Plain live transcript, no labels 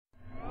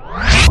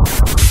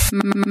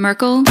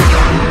Merkel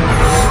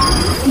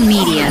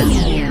Media.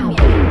 You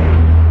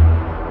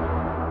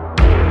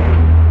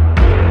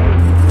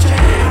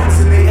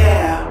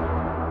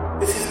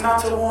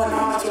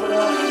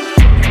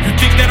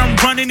think that I'm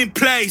running in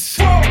place?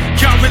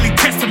 Y'all really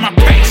testing my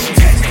patience.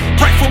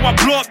 Right before I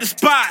blow up the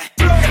spot,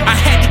 I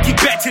had to get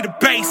back to the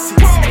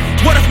basics.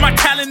 What if my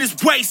talent is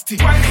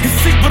wasted? And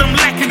see what I'm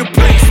lacking the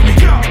placement.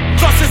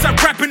 Thought since I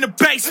rap in the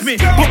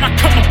basement, but my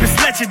come up is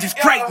legend, is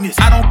greatness.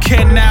 I don't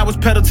care now, it's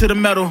pedal to the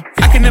metal.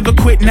 I can never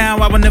quit now,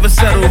 I will never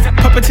settle.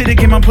 Puppet to the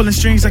game, I'm pulling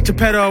strings like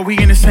Geppetto. We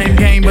in the same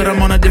game, but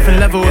I'm on a different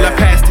level. I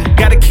passed it.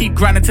 Gotta keep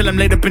grinding till I'm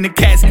laid up in the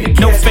casket.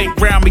 No fake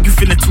round, but you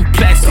feeling too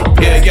plastic.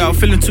 Yeah, y'all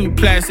feeling too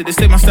plastic. They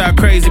say my style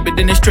crazy, but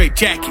then they straight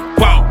jacket.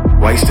 Wow.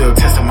 Why you still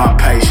testing my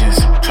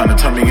patience? Trying to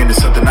turn me into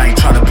something I ain't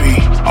trying to be.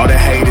 All that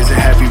hate is a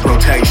heavy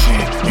rotation.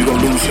 You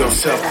gon' lose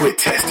yourself, quit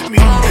testing me.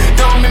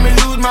 Don't make me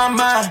lose my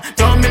mind.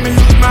 Don't make me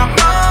lose my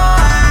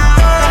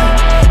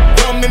mind.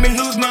 Don't make me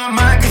lose my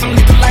mind, cause I'm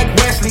looking like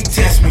Wesley,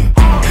 test me.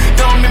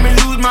 Don't make me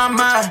lose my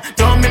mind.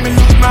 Don't make me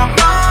lose my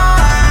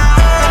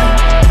mind.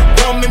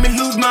 Don't make me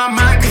lose my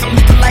mind, cause I'm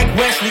looking like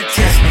Wesley,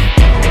 test me.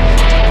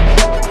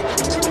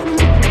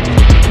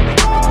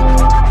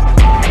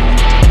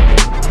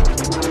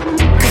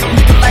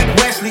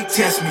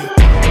 Test me.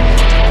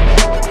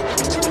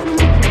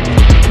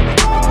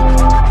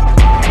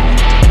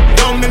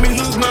 Don't make me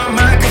lose my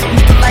mind, cause I'm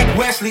looking like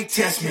Wesley.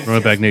 Test me. Run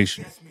It Back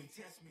Nation.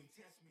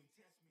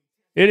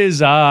 It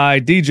is I,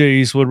 DJ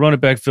Eastwood, Run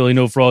It Back Philly.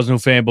 No frauds, no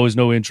fanboys,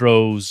 no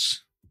intros.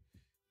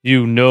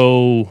 You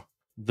know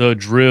the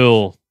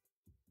drill.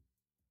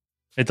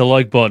 Hit the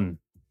like button.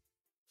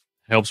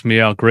 Helps me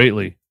out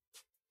greatly.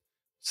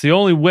 It's the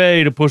only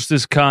way to push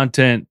this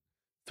content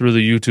through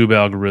the YouTube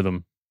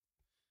algorithm.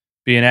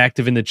 Being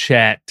active in the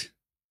chat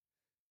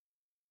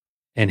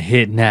and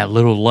hitting that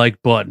little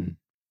like button.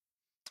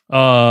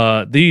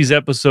 These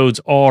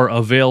episodes are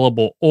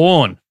available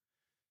on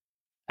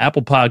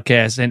Apple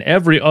Podcasts and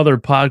every other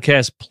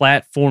podcast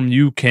platform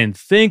you can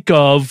think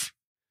of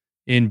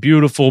in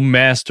beautiful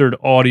mastered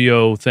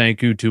audio.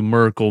 Thank you to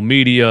Merkel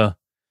Media.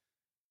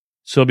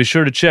 So be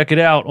sure to check it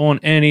out on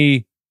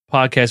any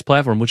podcast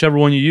platform, whichever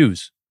one you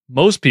use.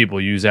 Most people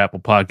use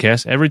Apple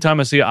Podcasts. Every time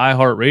I see an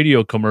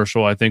iHeartRadio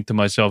commercial, I think to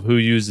myself, who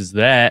uses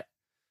that?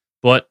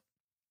 But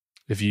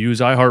if you use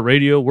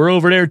iHeartRadio, we're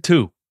over there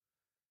too.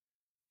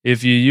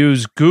 If you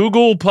use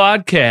Google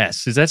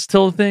Podcasts, is that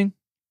still a thing?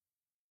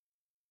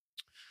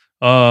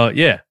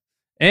 Yeah.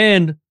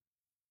 And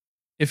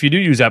if you do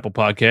use Apple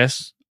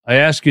Podcasts, I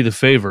ask you the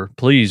favor,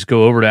 please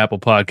go over to Apple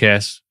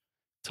Podcasts,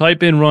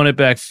 type in Run It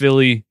Back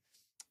Philly,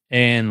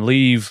 and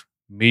leave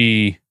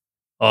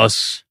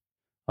us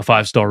a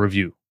 5-star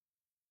review.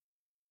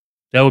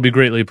 That would be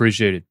greatly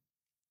appreciated.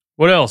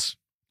 What else?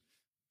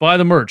 Buy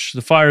the merch,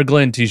 the Fire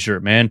Glenn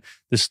t-shirt, man.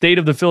 The state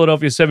of the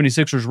Philadelphia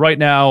 76ers right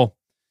now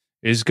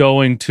is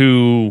going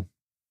to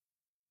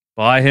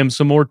buy him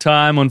some more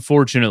time,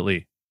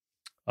 unfortunately.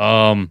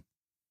 It's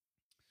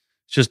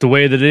just the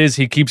way that it is.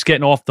 He keeps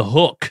getting off the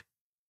hook.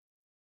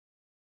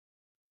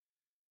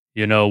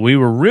 You know, we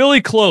were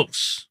really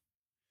close.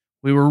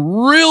 We were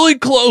really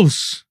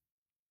close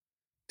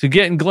to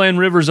getting Glenn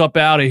Rivers up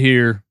out of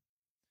here.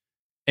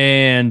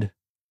 And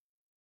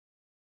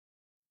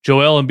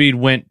Joel Embiid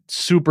went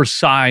Super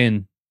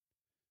Saiyan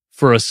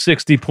for a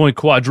 60-point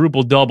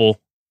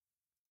quadruple-double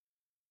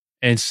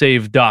and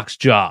saved Doc's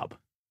job.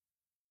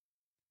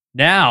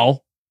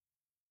 Now,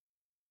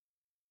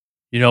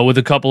 you know, with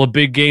a couple of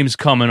big games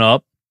coming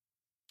up,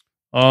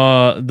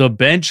 the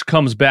bench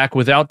comes back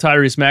without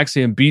Tyrese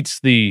Maxey and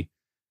beats the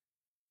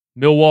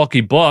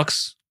Milwaukee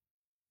Bucks,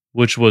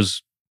 which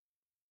was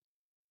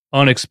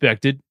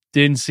unexpected.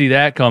 Didn't see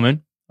that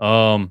coming.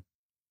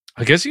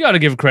 I guess you got to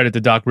give credit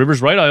to Doc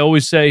Rivers, right? I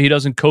always say he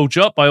doesn't coach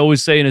up. I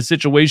always say in a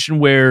situation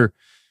where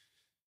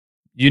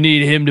you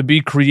need him to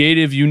be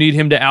creative, you need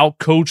him to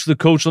out-coach the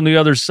coach on the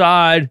other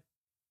side.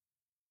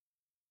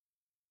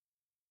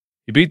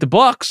 He beat the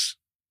Bucks.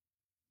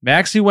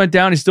 Maxey went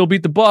down. He still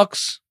beat the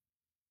Bucks.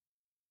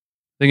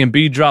 I think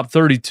Embiid dropped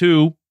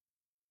 32.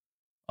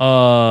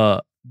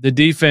 The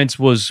defense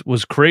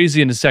was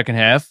crazy in the second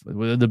half.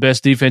 The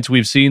best defense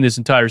we've seen this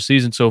entire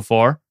season so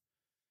far.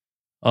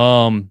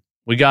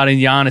 We got in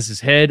Giannis's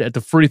head at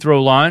the free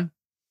throw line,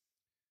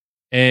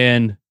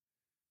 and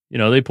you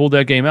know they pulled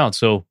that game out.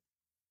 So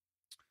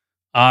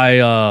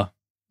I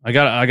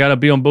gotta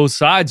be on both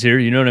sides here.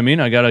 You know what I mean?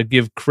 I gotta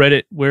give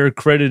credit where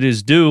credit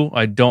is due.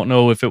 I don't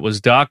know if it was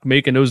Doc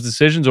making those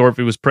decisions or if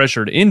he was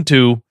pressured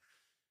into,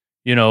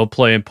 you know,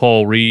 playing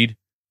Paul Reed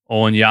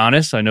on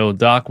Giannis. I know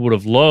Doc would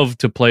have loved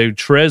to play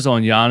Trez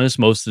on Giannis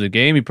most of the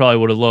game. He probably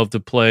would have loved to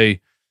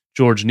play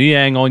George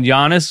Niang on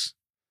Giannis.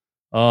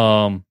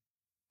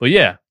 But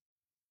yeah.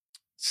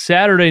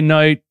 Saturday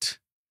night,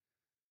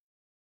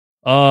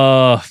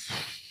 no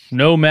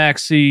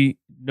Maxey,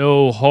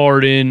 no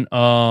Harden.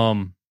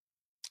 I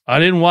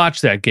didn't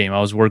watch that game. I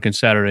was working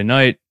Saturday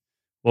night.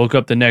 Woke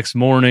up the next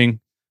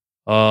morning,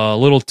 a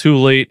little too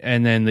late,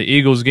 and then the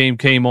Eagles game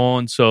came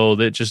on, so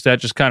that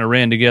just kind of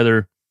ran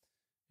together,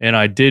 and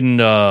I didn't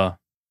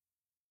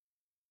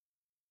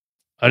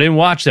I didn't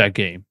watch that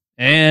game.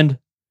 And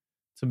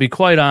to be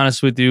quite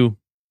honest with you,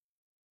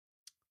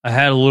 I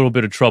had a little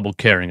bit of trouble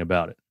caring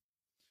about it.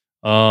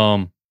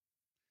 And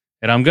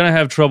I'm going to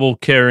have trouble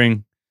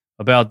caring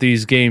about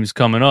these games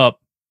coming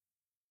up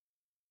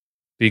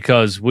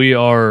because we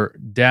are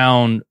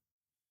down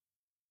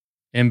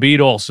Embiid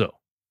also.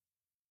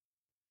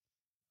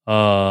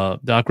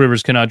 Doc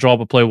Rivers cannot draw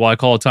up a play while I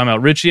call a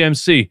timeout. Richie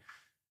MC.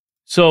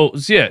 So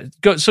yeah,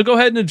 go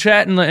ahead in the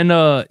chat and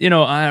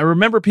I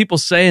remember people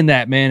saying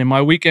that, man, and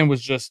my weekend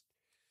was just,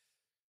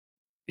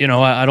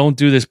 I don't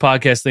do this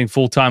podcast thing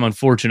full time,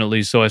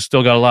 unfortunately, so I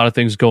still got a lot of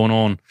things going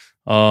on,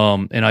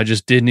 and I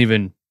just didn't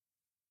even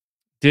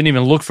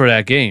look for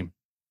that game.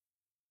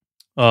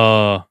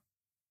 That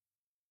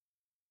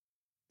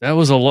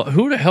was a lot.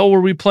 Who the hell were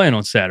we playing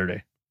on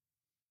Saturday?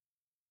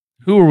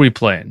 Who were we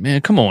playing?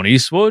 Man, come on,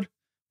 Eastwood.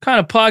 What kind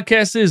of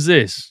podcast is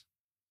this?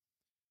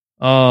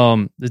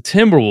 The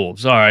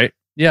Timberwolves. All right.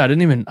 Yeah, I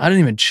didn't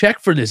even check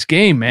for this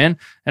game, man.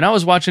 And I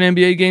was watching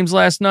NBA games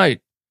last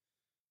night.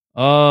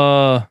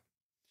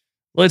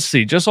 Let's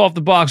see. Just off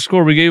the box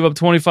score, we gave up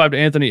 25 to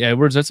Anthony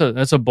Edwards. That's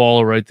a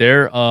baller right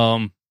there.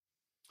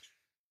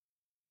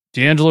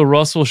 D'Angelo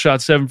Russell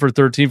shot 7 for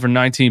 13 for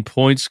 19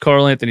 points.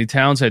 Karl Anthony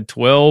Towns had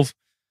 12.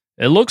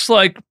 It looks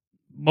like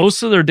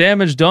most of their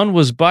damage done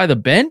was by the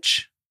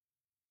bench.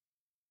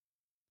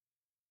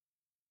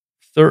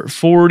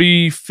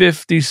 40,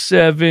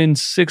 57,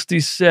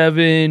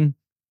 67.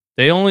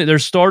 Their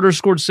starter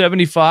scored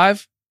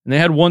 75 and they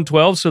had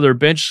 112, so their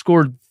bench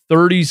scored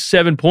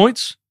 37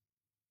 points.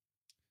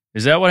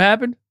 Is that what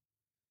happened?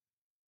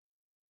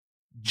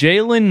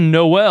 Jalen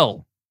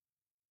Noel.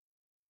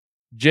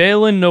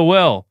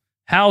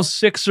 How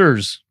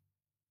Sixers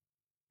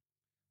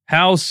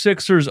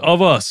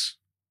of us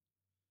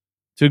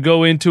to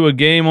go into a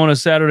game on a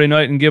Saturday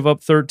night and give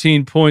up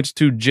 13 points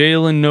to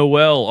Jalen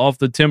Noel off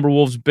the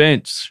Timberwolves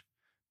bench.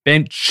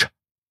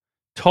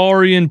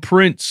 Taurean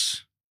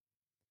Prince.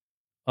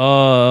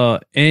 Naz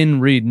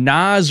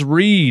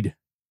Reid.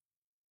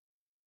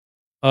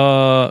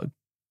 Kyle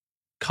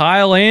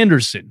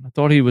Anderson. I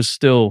thought he was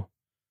still...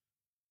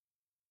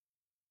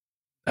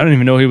 I don't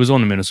even know he was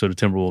on the Minnesota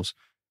Timberwolves.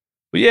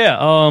 But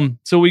yeah,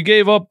 so we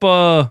gave up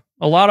a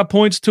lot of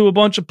points to a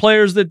bunch of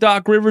players that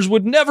Doc Rivers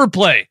would never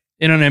play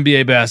in an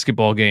NBA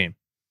basketball game.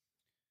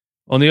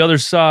 On the other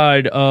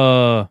side,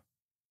 Joel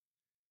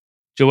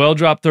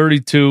dropped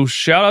 32.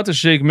 Shout out to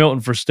Shake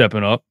Milton for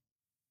stepping up.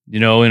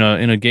 In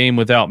a game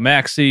without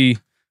Maxey,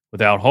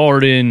 without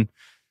Harden,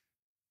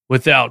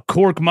 without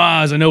Cork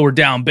Maz. I know we're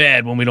down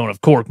bad when we don't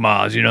have Cork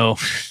Maz,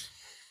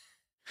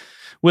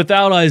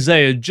 Without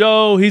Isaiah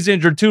Joe, he's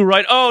injured too,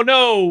 right? Oh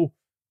no,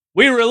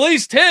 we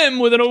released him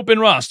with an open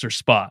roster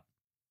spot.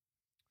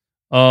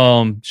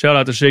 Shout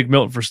out to Shake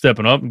Milton for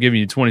stepping up and giving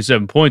you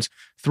 27 points.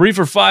 3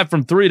 for 5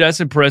 from 3. That's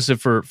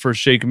impressive for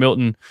Shake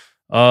Milton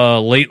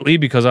lately,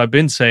 because I've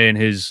been saying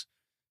his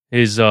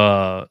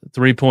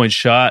 3-point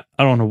shot,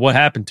 I don't know what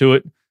happened to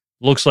it.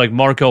 Looks like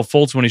Markelle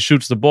Fultz when he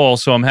shoots the ball,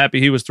 so I'm happy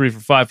he was 3 for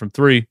 5 from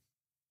 3.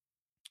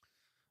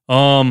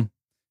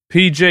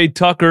 PJ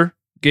Tucker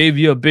gave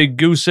you a big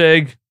goose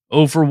egg,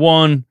 0 for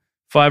 1,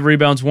 5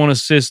 rebounds, 1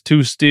 assist,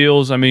 2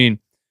 steals. I mean,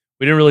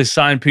 we didn't really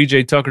sign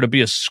PJ Tucker to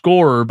be a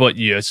scorer, but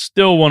you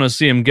still want to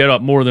see him get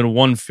up more than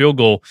 1 field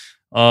goal.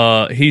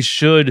 He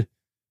should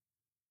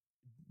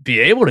be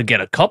able to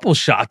get a couple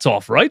shots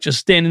off, right? Just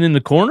standing in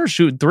the corner,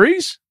 shooting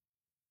threes.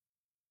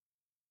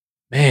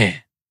 Man.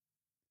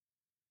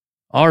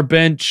 Our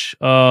bench,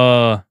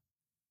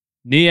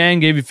 Niang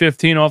gave you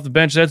 15 off the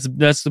bench.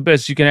 That's the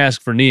best you can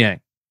ask for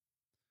Niang.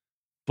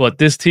 But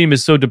this team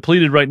is so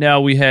depleted right now.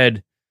 We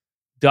had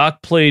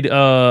Doc played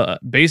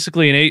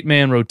basically an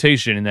 8-man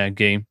rotation in that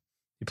game.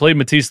 He played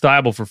Matisse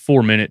Thybulle for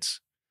 4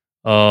 minutes.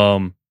 I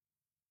don't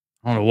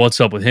know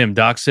what's up with him.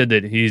 Doc said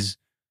that he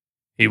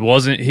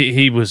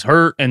was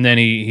hurt, and then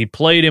he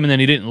played him, and then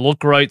he didn't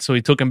look right, so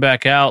he took him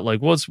back out.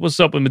 Like, what's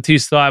up with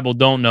Matisse Thybulle?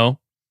 Don't know.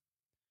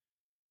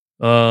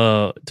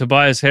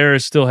 Tobias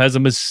Harris still has a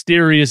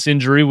mysterious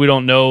injury. We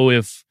don't know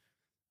if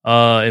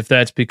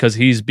that's because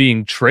he's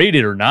being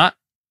traded or not.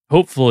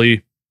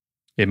 Hopefully,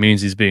 it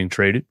means he's being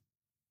traded.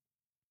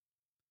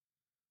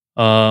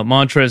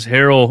 Montrezl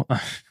Harrell.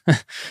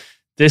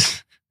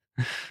 This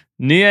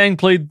Niang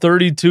played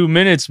 32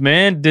 minutes,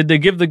 man. Did they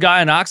give the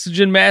guy an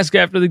oxygen mask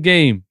after the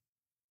game?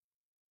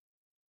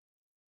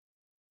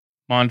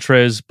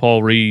 Montrez,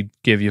 Paul Reed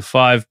give you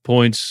 5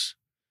 points.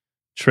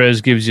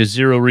 Trez gives you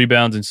 0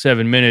 rebounds in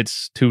 7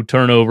 minutes, 2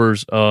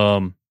 turnovers.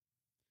 So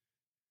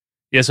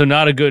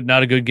not a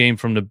good game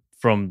from the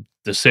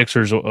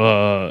Sixers.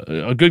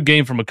 A good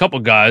game from a couple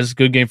guys.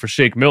 Good game for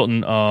Shake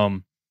Milton.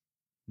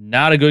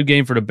 Not a good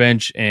game for the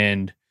bench,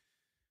 and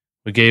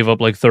we gave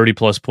up like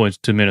 30-plus points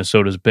to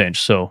Minnesota's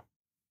bench. So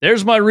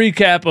there's my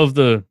recap of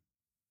the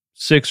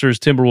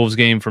Sixers-Timberwolves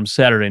game from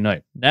Saturday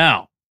night.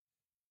 Now,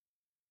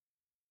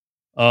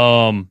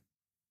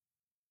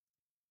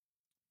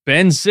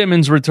 Ben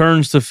Simmons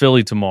returns to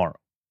Philly tomorrow.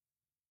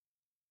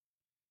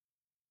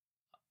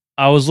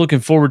 I was looking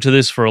forward to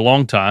this for a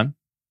long time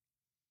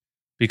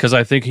because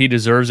I think he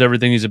deserves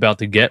everything he's about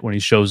to get when he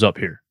shows up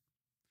here.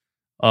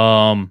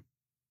 I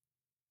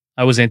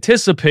was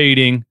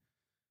anticipating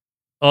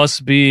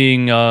us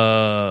being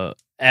at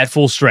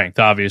full strength.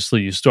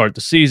 Obviously, you start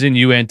the season,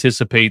 you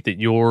anticipate that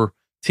your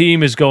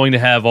team is going to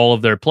have all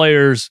of their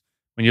players.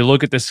 When you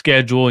look at the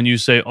schedule and you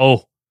say,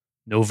 oh,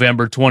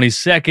 November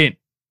 22nd,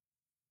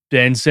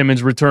 Ben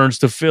Simmons returns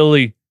to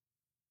Philly.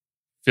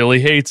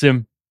 Philly hates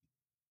him.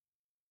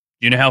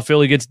 You know how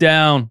Philly gets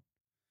down.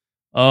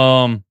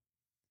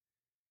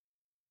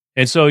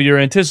 And so you're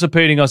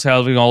anticipating us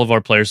having all of our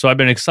players. So I've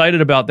been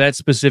excited about that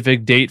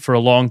specific date for a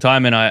long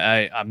time, and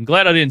I'm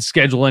glad I didn't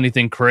schedule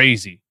anything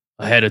crazy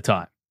ahead of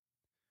time.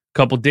 A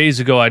couple days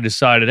ago, I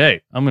decided,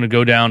 hey, I'm going to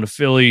go down to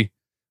Philly,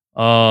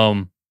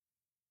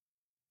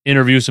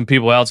 interview some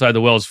people outside the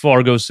Wells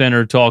Fargo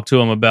Center, talk to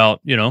them about,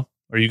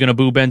 are you going to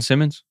boo Ben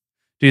Simmons?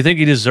 Do you think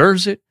he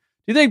deserves it?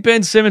 Do you think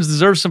Ben Simmons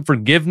deserves some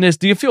forgiveness?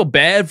 Do you feel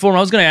bad for him?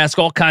 I was going to ask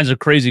all kinds of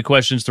crazy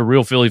questions to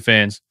real Philly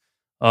fans.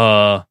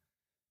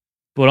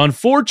 But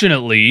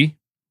unfortunately,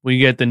 we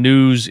get the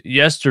news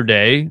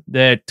yesterday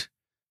that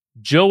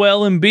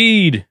Joel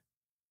Embiid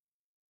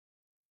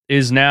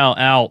is now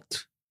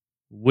out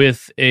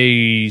with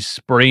a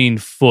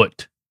sprained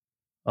foot,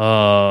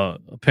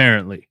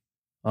 apparently,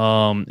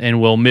 and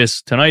will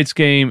miss tonight's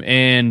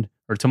game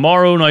or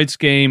tomorrow night's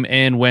game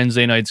and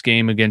Wednesday night's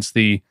game against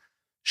the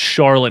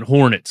Charlotte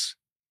Hornets.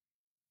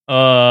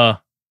 So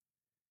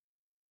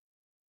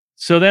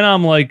then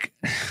I'm like,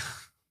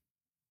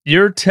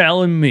 you're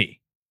telling me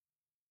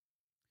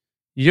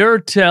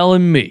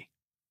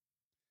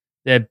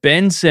that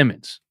Ben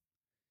Simmons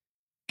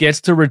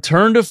gets to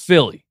return to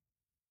Philly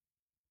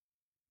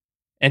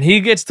and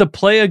he gets to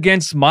play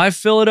against my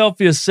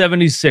Philadelphia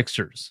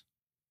 76ers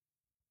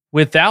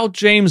without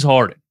James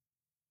Harden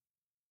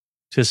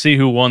to see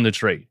who won the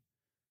trade,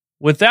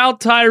 without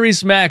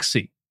Tyrese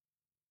Maxey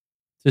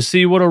to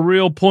see what a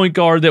real point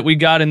guard that we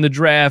got in the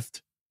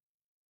draft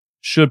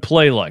should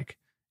play like,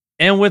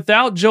 and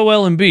without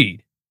Joel Embiid,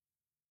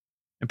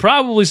 and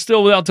probably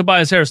still without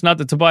Tobias Harris. Not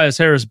that Tobias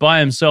Harris by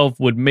himself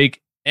would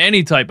make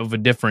any type of a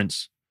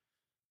difference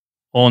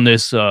on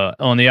this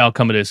on the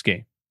outcome of this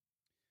game.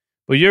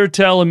 But you're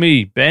telling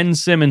me Ben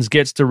Simmons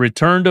gets to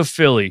return to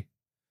Philly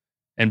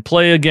and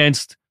play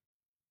against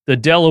the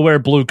Delaware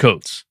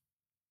Bluecoats.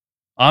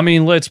 I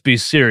mean, let's be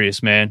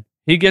serious, man.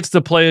 He gets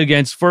to play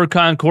against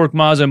Furkan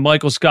Korkmaz and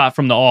Michael Scott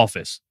from The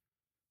Office.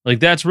 Like,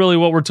 that's really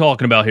what we're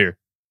talking about here.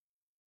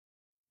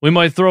 We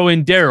might throw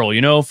in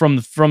Daryl,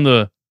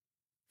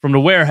 from the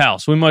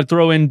warehouse. We might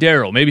throw in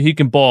Daryl. Maybe he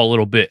can ball a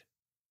little bit.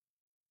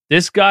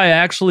 This guy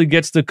actually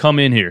gets to come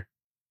in here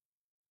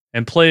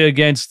and play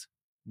against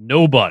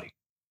nobody.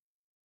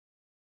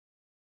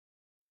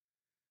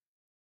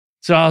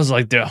 So I was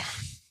like, do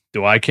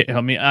I care?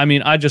 I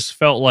mean, I just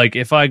felt like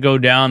if I go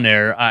down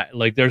there,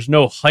 there's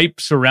no hype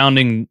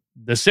surrounding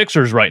the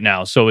Sixers right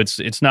now, so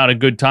it's not a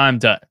good time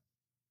to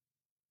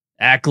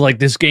act like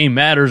this game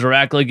matters or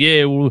act like,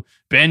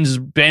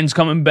 Ben's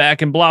coming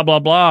back and blah blah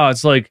blah.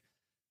 It's like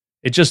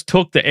it just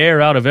took the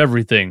air out of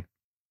everything.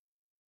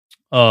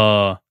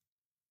 When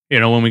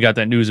we got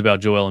that news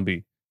about Joel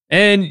Embiid,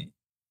 and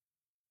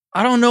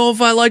I don't know if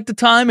I like the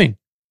timing,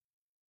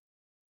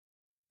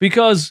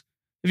 because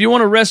if you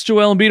want to rest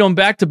Joel Embiid on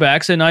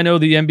back-to-backs, and I know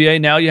the NBA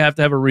now you have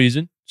to have a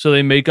reason, so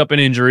they make up an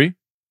injury.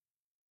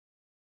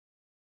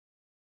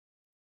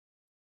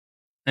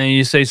 And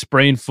you say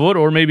sprained foot,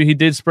 or maybe he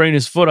did sprain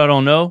his foot, I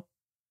don't know.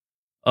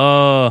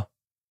 But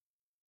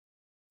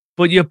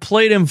you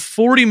played him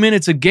 40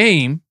 minutes a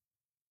game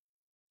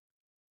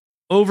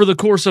over the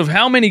course of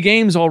how many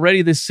games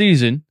already this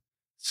season?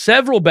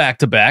 Several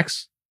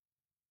back-to-backs.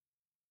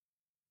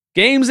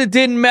 Games that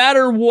didn't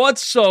matter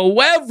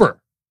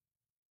whatsoever.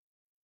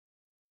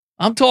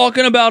 I'm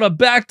talking about a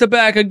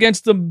back-to-back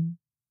against the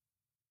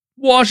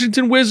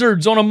Washington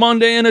Wizards on a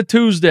Monday and a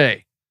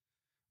Tuesday.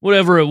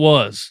 Whatever it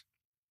was.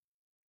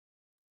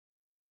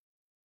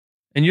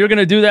 And you're going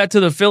to do that to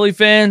the Philly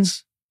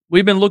fans?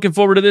 We've been looking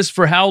forward to this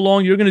for how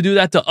long? You're going to do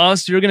that to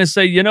us? You're going to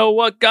say, you know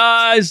what,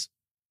 guys?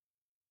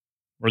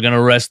 We're going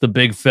to rest the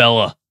big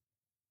fella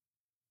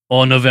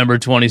on November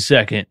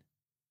 22nd.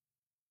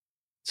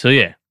 So,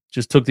 yeah,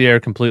 just took the air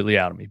completely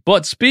out of me.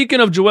 But speaking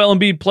of Joel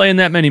Embiid playing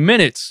that many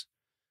minutes,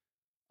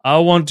 I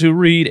want to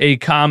read a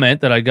comment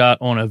that I got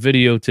on a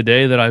video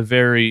today that I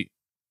very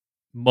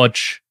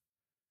much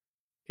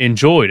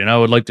enjoyed, and I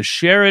would like to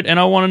share it, and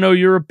I want to know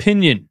your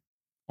opinion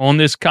on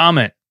this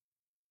comment.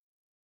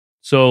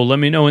 So let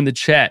me know in the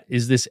chat,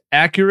 is this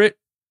accurate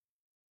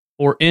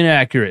or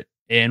inaccurate,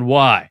 and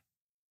why?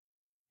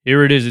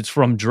 Here it is. It's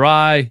from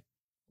Dry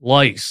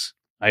Lice.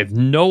 I have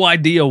no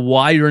idea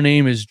why your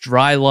name is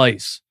Dry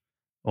Lice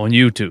on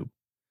YouTube.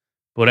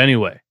 But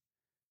anyway,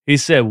 he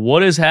said,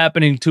 what is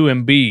happening to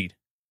Embiid?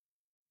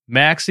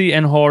 Maxey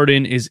and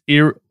Harden is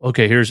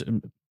okay, here's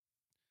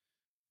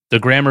the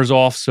grammar's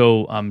off,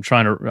 so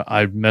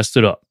I messed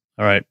it up.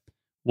 All right.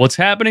 What's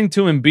happening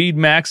to Embiid,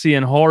 Maxey,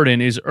 and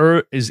Harden is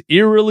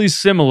eerily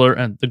similar,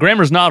 and the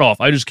grammar's not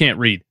off. I just can't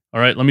read. All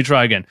right, let me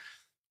try again.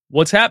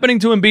 What's happening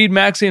to Embiid,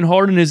 Maxey, and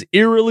Harden is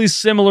eerily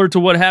similar to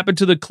what happened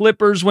to the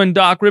Clippers when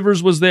Doc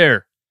Rivers was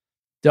there.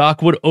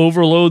 Doc would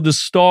overload the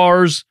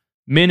stars,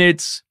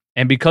 minutes,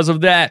 and because of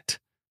that,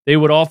 they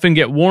would often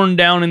get worn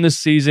down in the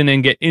season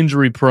and get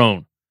injury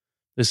prone.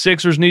 The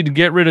Sixers need to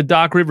get rid of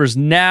Doc Rivers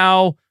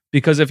now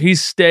because if he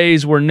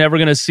stays, we're never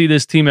going to see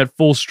this team at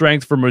full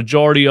strength for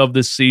majority of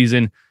the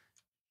season.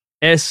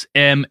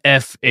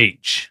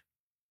 SMFH.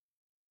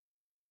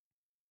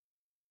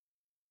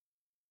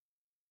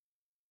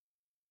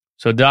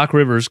 So Doc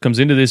Rivers comes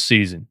into this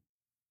season,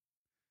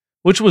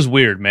 which was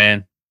weird,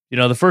 man. You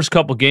know, the first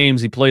couple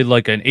games, he played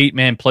like an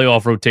 8-man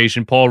playoff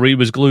rotation. Paul Reed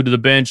was glued to the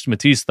bench.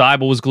 Matisse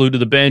Thybulle was glued to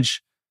the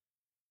bench.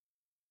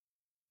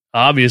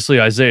 Obviously,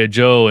 Isaiah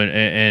Joe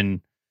and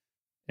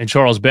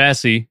Charles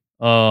Bassey,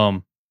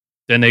 then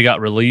they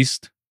got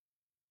released.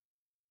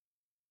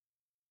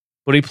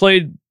 But he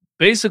played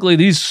basically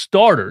these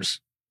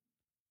starters.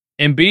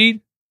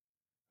 Embiid,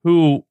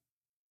 who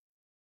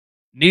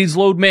needs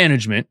load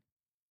management.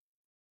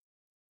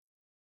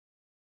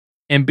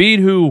 Embiid,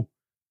 who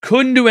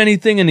couldn't do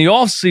anything in the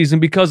offseason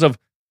because of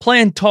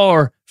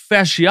plantar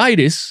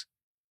fasciitis,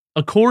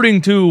 according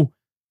to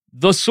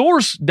the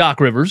source, Doc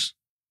Rivers.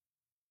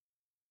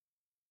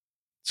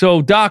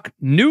 So Doc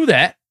knew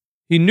that.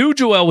 He knew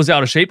Joel was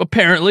out of shape,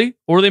 apparently,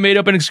 or they made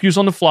up an excuse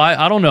on the fly.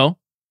 I don't know.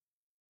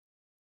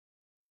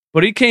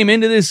 But he came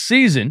into this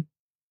season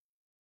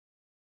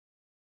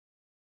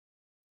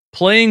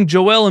playing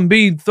Joel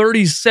Embiid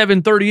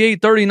 37,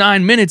 38,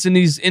 39 minutes in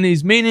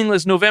these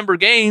meaningless November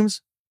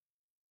games.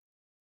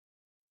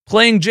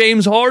 Playing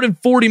James Harden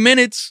 40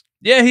 minutes.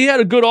 Yeah, he had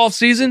a good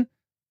offseason,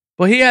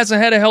 but he hasn't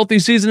had a healthy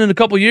season in a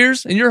couple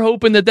years, and you're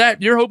hoping that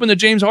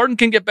James Harden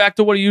can get back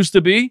to what he used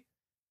to be.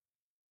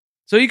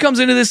 So he comes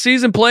into this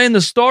season playing the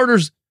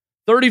starters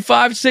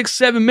 35, 6,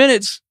 7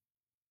 minutes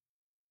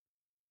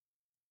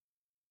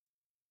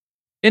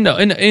in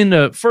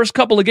the first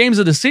couple of games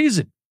of the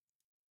season.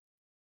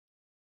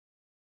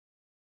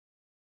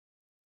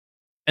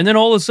 And then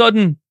all of a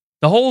sudden,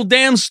 the whole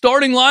damn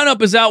starting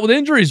lineup is out with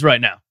injuries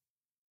right now.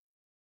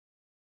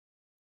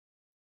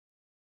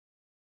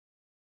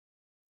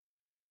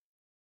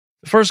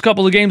 The first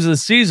couple of games of the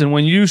season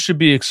when you should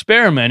be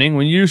experimenting,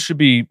 when you should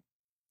be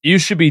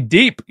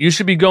deep. You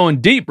should be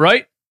going deep,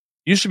 right?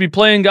 You should be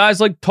playing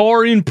guys like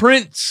Taurean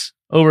Prince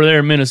over there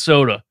in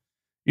Minnesota.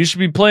 You should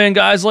be playing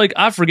guys like,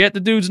 I forget the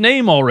dude's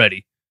name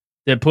already,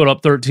 that put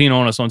up 13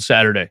 on us on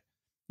Saturday.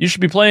 You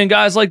should be playing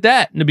guys like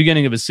that in the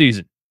beginning of his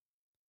season.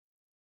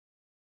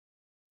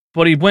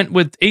 But he went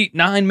with 8,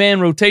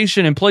 9-man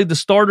rotation and played the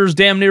starters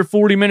damn near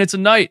 40 minutes a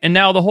night. And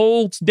now the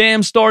whole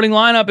damn starting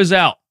lineup is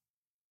out.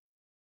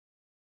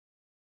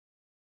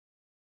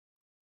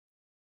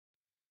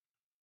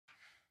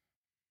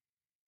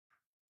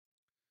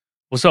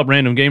 What's up,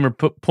 Random Gamer?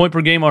 Point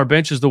per game, our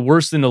bench is the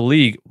worst in the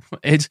league.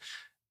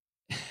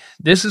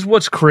 This is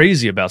what's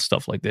crazy about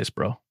stuff like this,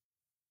 bro.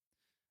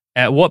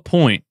 At what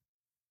point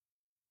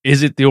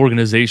is it the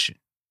organization?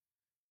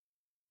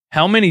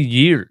 How many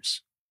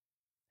years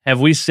have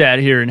we sat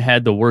here and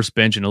had the worst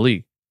bench in the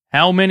league?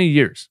 How many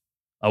years?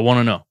 I want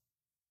to know.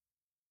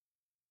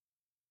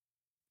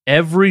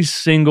 Every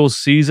single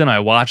season I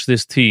watch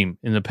this team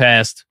in the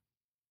past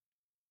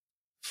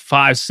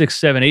 5, 6,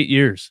 7, 8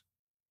 years.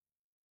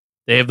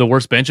 They have the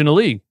worst bench in the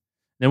league.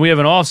 Then we have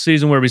an off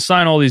season where we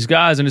sign all these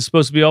guys and it's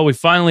supposed to be, we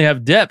finally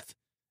have depth.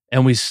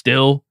 And we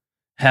still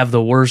have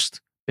the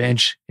worst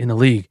bench in the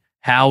league.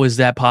 How is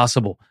that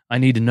possible? I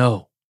need to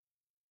know.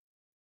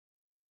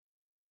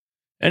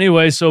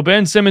 Anyway, so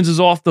Ben Simmons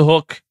is off the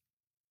hook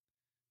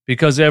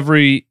because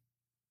all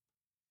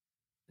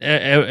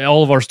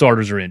of our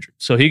starters are injured.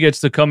 So he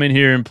gets to come in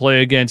here and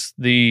play against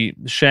the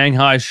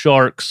Shanghai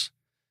Sharks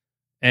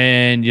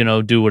and,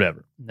 do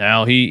whatever.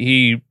 Now,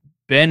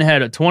 Ben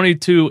had a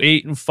 22,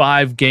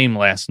 8-5 game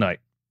last night.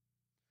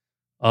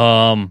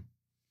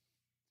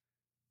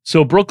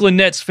 So Brooklyn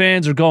Nets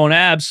fans are going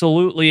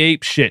absolutely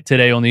apeshit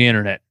today on the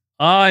internet.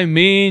 I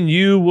mean,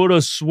 you would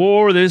have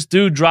swore this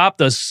dude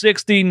dropped a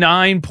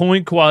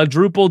 69-point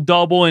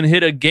quadruple-double and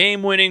hit a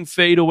game-winning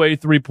fadeaway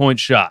three-point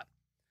shot.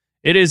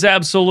 It is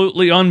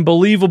absolutely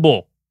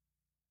unbelievable.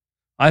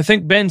 I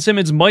think Ben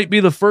Simmons might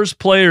be the first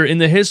player in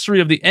the history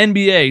of the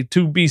NBA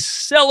to be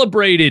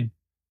celebrated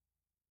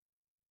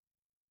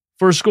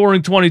for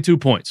scoring 22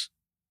 points.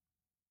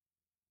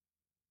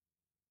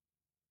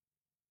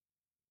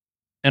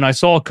 And I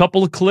saw a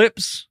couple of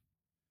clips,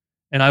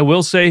 and I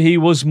will say he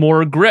was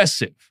more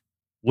aggressive,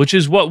 which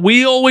is what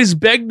we always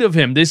begged of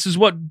him. This is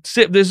what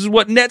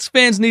Nets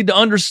fans need to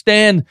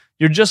understand.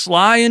 You're just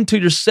lying to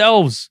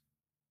yourselves.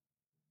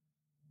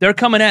 They're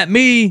coming at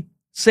me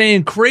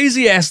saying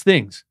crazy-ass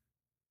things.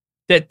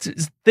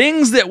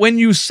 Things that when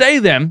you say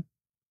them,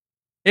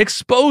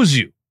 expose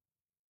you.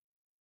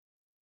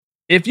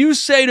 If you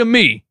say to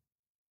me,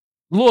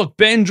 look,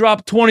 Ben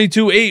dropped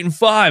 22,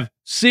 8-5.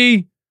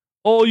 See,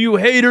 all you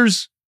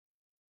haters,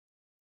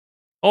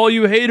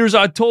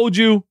 I told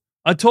you.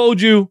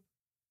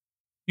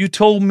 You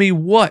told me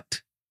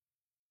what?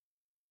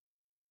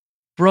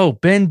 Bro,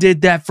 Ben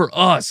did that for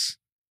us.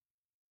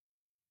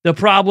 The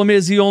problem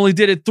is he only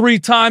did it 3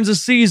 times a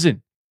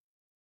season.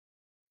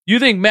 You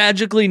think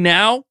magically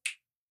now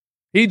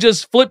he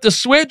just flipped a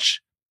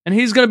switch and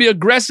he's going to be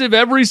aggressive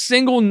every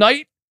single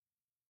night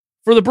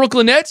for the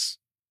Brooklyn Nets?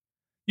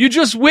 You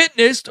just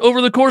witnessed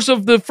over the course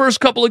of the first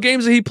couple of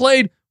games that he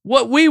played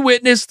what we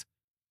witnessed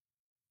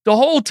the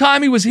whole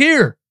time he was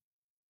here.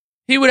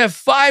 He would have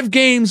 5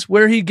 games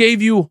where he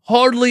gave you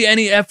hardly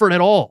any effort at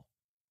all.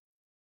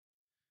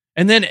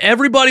 And then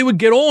everybody would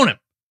get on him.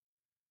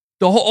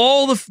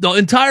 The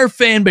entire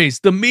fan base,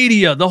 the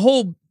media, the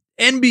whole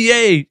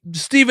NBA,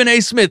 Stephen A.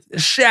 Smith,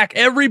 Shaq,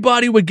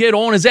 everybody would get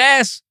on his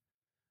ass,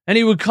 and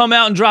he would come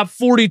out and drop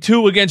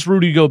 42 against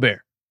Rudy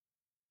Gobert.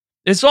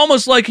 It's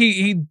almost like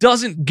he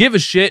doesn't give a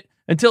shit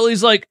until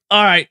he's like,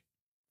 all right,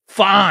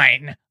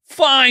 fine,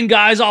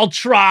 guys, I'll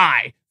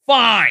try.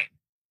 Fine,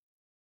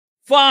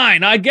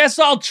 I guess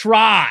I'll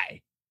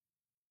try.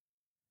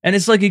 And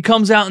it's like he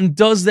comes out and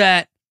does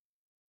that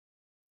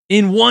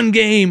in one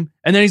game,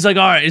 and then he's like,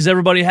 all right, is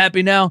everybody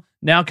happy now?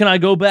 Now can I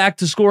go back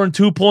to scoring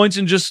 2 points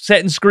and just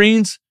setting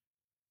screens?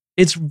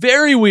 It's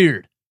very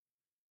weird.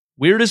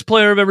 Weirdest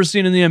player I've ever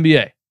seen in the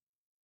NBA.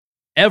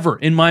 Ever.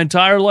 In my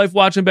entire life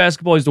watching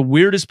basketball, he's the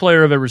weirdest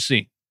player I've ever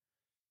seen.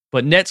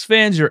 But Nets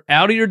fans, you're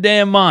out of your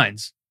damn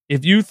minds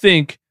if you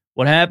think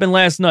what happened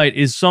last night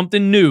is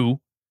something new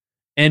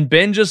and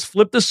Ben just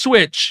flipped a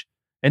switch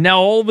and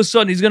now all of a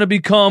sudden he's going to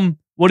become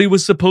what he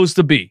was supposed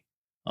to be.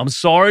 I'm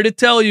sorry to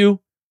tell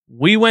you,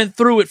 we went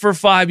through it for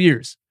 5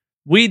 years.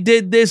 We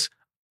did this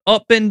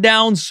up and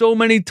down so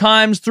many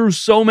times through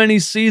so many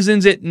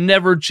seasons, it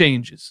never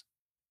changes.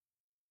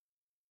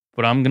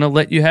 But I'm going to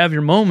let you have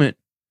your moment,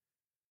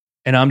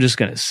 and I'm just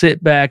going to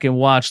sit back and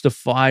watch the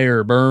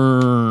fire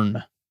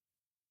burn.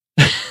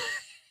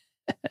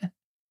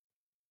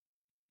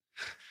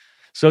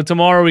 So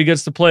tomorrow he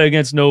gets to play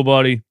against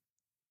nobody,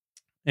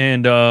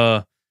 and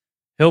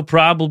he'll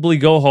probably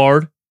go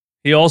hard.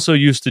 He also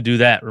used to do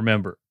that,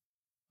 remember.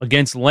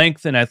 Against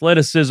length and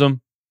athleticism,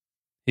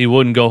 he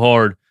wouldn't go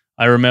hard.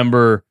 I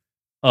remember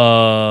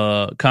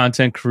a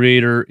content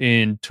creator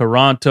in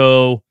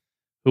Toronto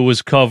who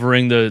was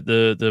covering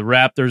the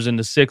Raptors and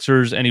the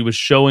Sixers, and he was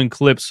showing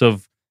clips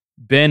of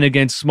Ben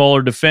against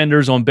smaller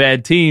defenders on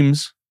bad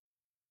teams,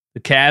 the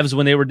Cavs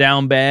when they were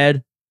down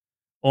bad,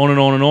 on and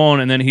on and on,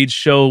 and then he'd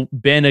show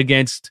Ben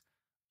against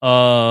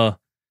Pascal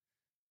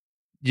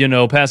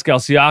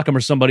Siakam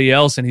or somebody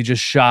else, and he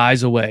just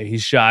shies away. He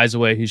shies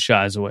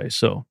away.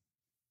 So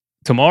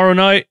tomorrow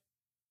night,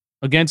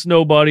 against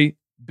nobody,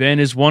 Ben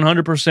is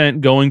 100%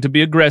 going to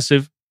be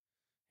aggressive.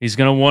 He's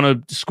going to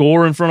want to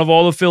score in front of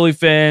all the Philly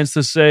fans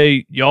to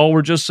say, y'all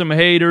were just some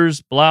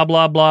haters, blah,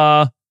 blah,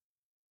 blah.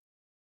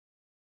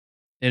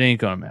 It ain't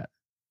going to matter.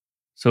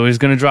 So he's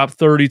going to drop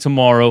 30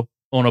 tomorrow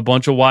on a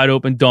bunch of wide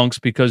open dunks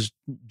because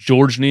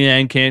George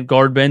Niang can't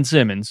guard Ben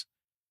Simmons.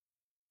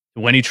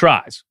 When he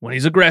tries, when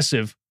he's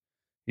aggressive,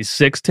 he's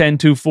 6'10",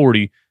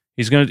 240.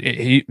 He's going to,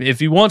 if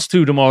he wants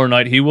to tomorrow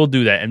night, he will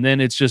do that. And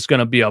then it's just going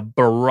to be a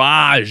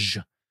barrage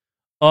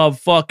of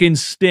fucking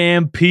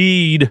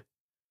stampede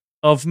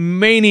of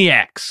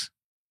maniacs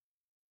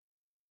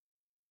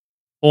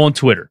on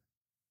Twitter,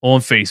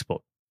 on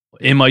Facebook,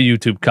 in my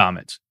YouTube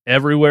comments,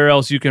 everywhere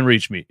else you can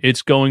reach me.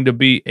 It's going to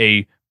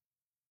be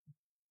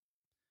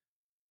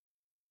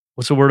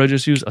what's the word I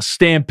just used? A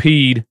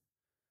stampede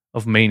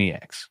of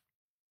maniacs.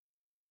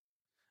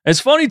 It's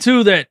funny,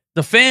 too, that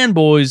the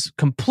fanboys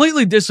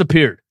completely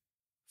disappeared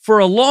for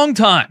a long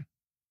time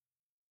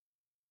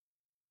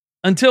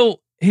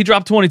until he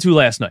dropped 22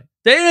 last night.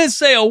 They didn't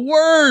say a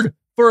word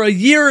for a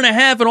year and a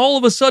half, and all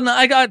of a sudden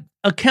I got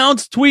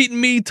accounts tweeting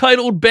me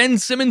titled Ben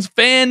Simmons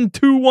Fan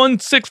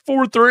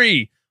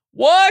 21643.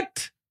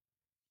 What?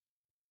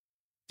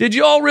 Did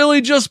y'all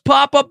really just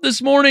pop up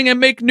this morning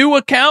and make new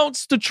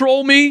accounts to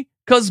troll me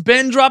because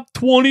Ben dropped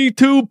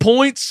 22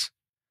 points?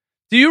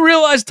 Do you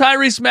realize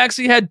Tyrese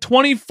Maxey had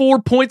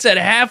 24 points at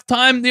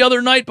halftime the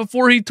other night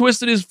before he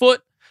twisted his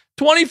foot?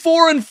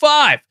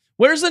 24-5.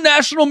 Where's the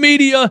national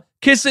media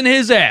kissing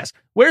his ass?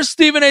 Where's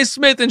Stephen A.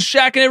 Smith and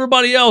Shaq and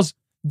everybody else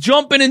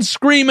jumping and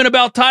screaming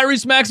about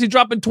Tyrese Maxey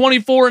dropping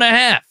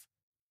 24.5?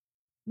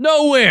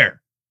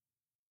 Nowhere.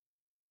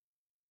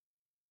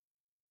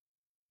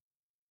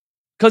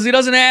 Because he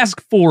doesn't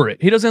ask for it.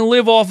 He doesn't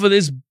live off of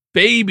this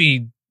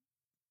baby.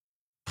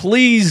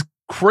 Please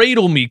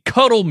cradle me,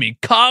 cuddle me,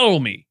 coddle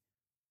me.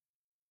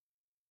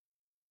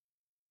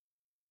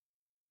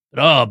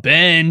 But,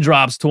 Ben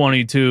drops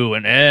 22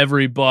 and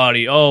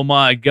everybody, oh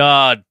my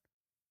God.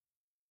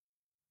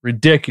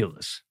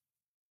 Ridiculous.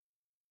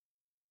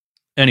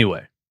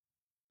 Anyway.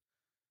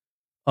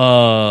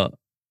 Ben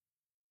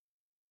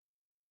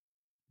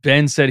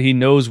said he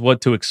knows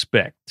what to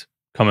expect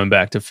coming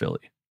back to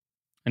Philly.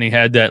 And he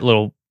had that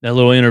little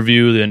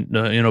interview, then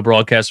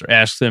broadcaster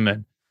asked him,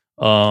 and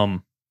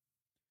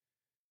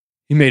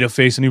he made a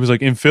face and he was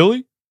like, in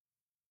Philly?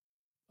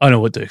 I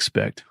know what to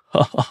expect.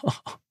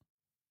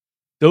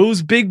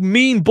 Those big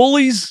mean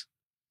bullies,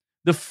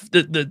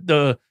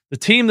 the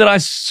team that I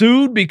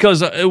sued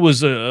because it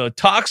was a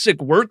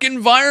toxic work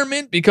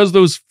environment, because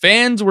those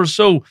fans were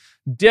so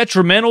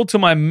detrimental to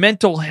my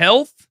mental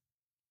health.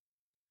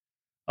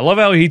 I love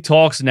how he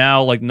talks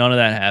now like none of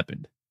that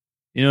happened.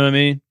 You know what I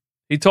mean?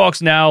 He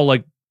talks now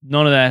like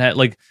none of that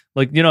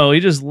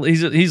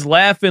he's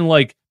laughing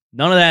like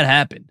none of that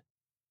happened.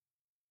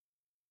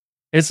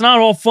 It's not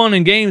all fun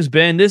and games,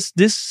 Ben.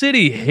 This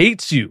city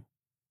hates you.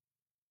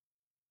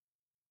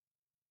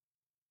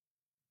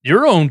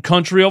 Your own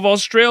country of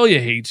Australia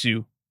hates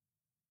you.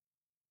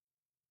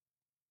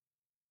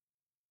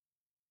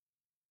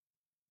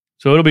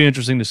 So it'll be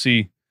interesting to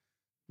see,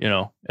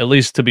 at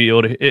least to be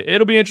able to,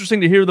 it'll be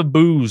interesting to hear the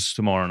boos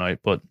tomorrow night,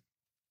 but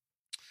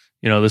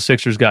the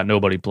Sixers got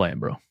nobody playing,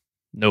 bro.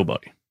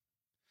 Nobody.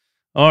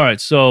 All right.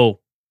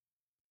 So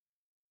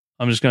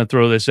I'm just going to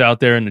throw this out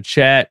there in the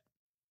chat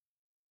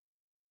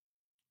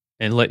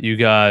and let you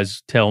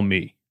guys tell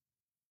me.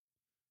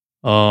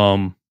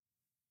 No,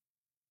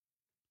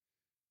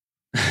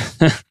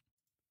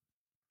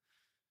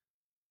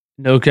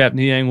 Cap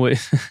Niang.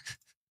 Wait.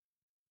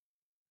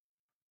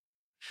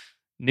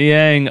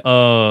 Niang,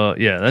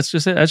 yeah, that's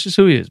just it. That's just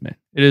who he is, man.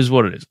 It is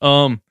what it is.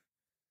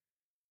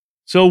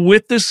 So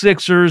with the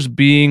Sixers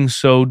being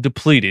so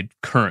depleted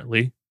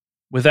currently,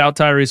 without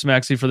Tyrese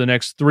Maxey for the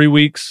next 3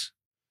 weeks,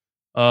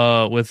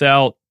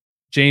 without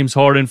James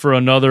Harden for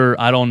another,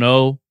 I don't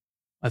know,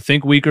 I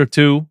think week or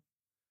two,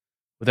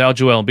 without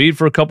Joel Embiid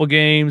for a couple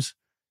games,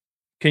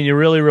 can you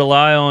really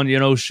rely on,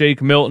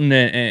 Shake Milton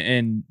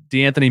and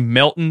DeAnthony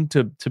Melton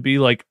to be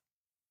like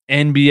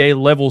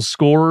NBA level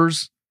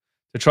scorers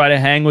to try to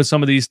hang with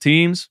some of these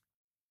teams?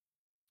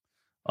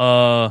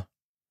 So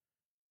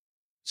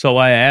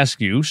I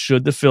ask you,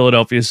 should the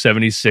Philadelphia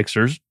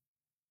 76ers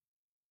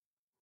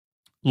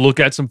look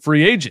at some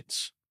free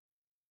agents?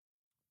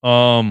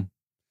 And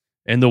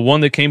the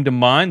one that came to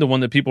mind, the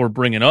one that people are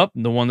bringing up,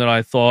 and the one that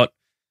I thought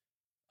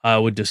I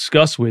would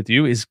discuss with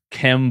you is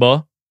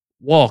Kemba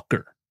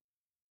Walker.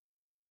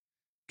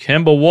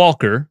 Kemba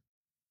Walker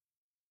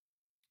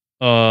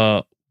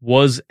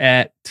was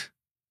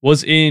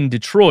in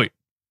Detroit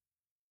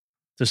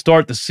to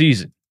start the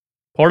season.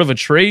 Part of a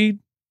trade?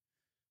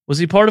 Was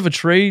he part of a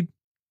trade?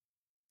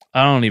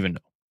 I don't even know.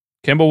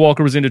 Kemba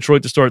Walker was in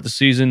Detroit to start the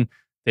season.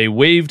 They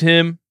waived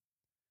him.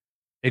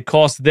 It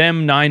cost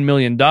them $9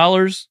 million.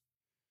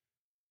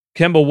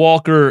 Kemba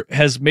Walker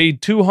has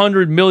made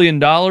 $200 million in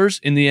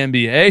the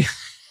NBA.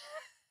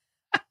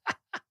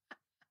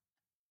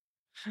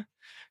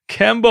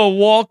 Kemba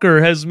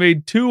Walker has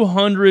made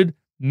 $200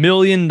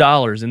 million in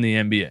the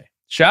NBA.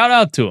 Shout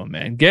out to him,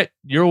 man. Get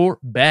your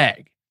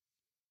bag.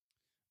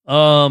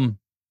 And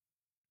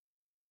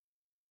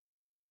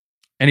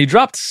he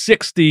dropped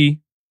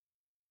 60,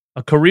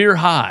 a career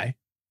high,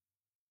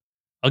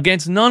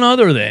 against none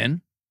other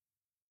than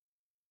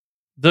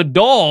the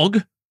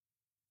dog,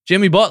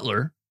 Jimmy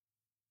Butler,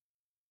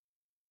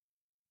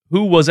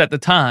 who was at the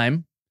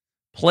time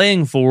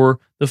playing for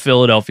the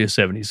Philadelphia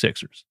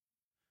 76ers.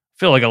 I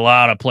feel like a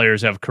lot of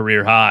players have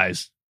career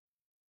highs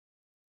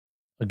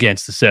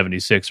against the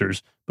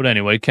 76ers. But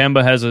anyway,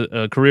 Kemba has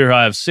a career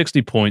high of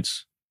 60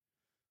 points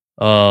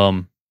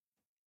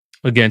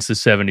against the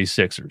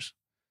 76ers.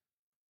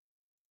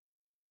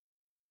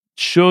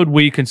 Should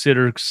we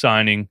consider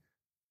signing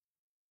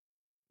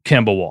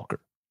Kemba Walker?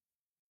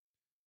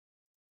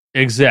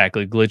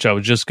 Exactly, Glitch. I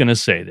was just going to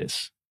say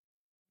this.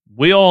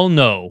 We all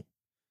know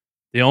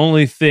the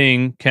only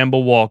thing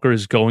Kemba Walker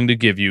is going to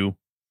give you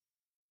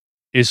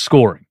is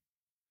scoring.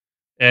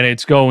 And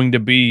it's going to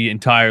be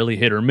entirely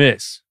hit or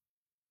miss.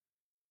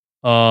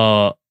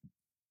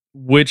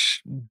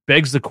 Which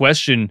begs the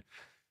question,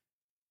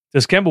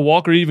 does Kemba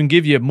Walker even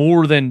give you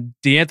more than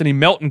DeAnthony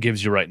Melton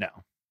gives you right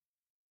now?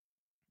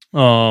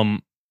 I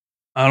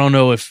don't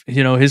know if,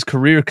 his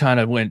career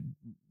kind of went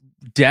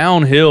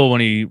downhill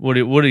when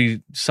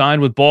he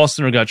signed with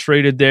Boston or got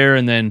traded there,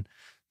 and then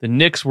the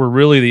Knicks were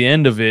really the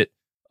end of it.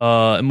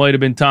 It might have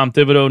been Tom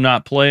Thibodeau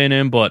not playing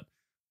him, but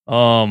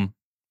I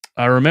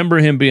remember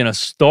him being a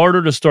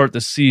starter to start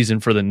the season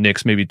for the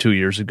Knicks maybe 2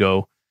 years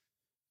ago,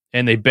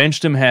 and they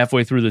benched him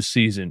halfway through the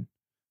season.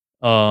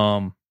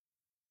 Yeah,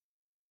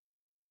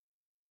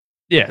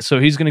 so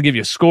he's going to give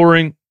you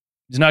scoring.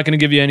 He's not going to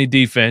give you any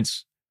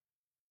defense.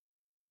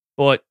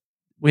 But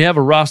we have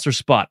a roster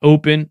spot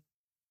open.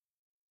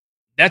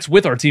 That's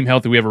with our team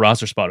healthy. We have a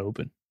roster spot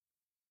open.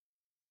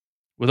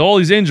 With all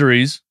these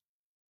injuries,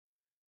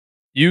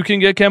 you can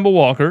get Kemba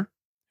Walker,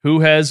 who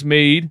has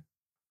made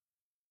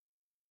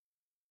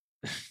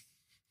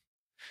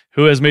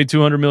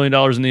 $200 million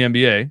in the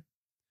NBA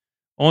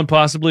on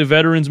possibly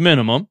veterans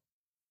minimum.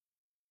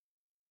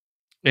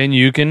 And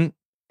you can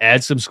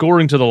add some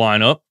scoring to the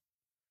lineup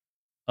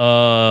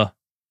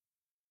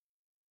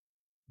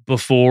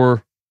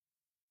before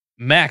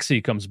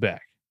Maxey comes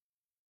back.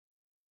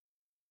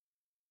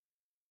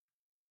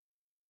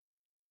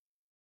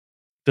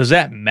 Does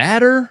that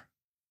matter?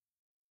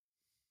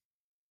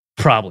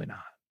 Probably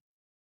not.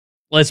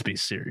 Let's be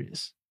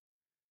serious.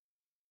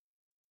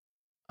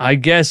 I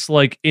guess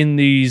like in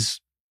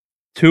these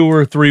 2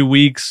 or 3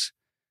 weeks,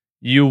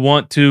 you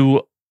want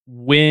to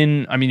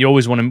win. I mean, you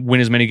always want to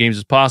win as many games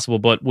as possible,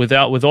 but with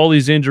all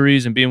these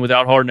injuries and being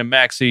without Harden and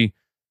Maxey,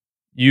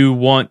 you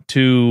want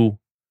to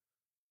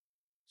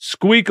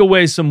squeak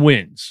away some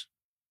wins.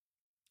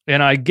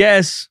 And I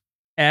guess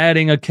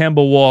adding a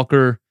Kemba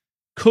Walker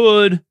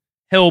could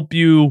help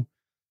you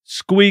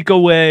squeak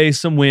away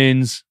some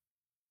wins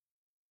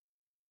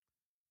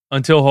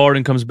until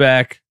Harden comes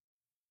back.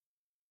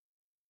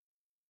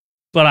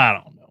 But I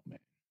don't know, man.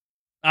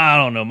 I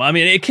don't know. I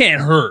mean, it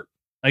can't hurt.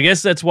 I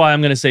guess that's why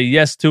I'm going to say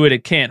yes to it.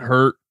 It can't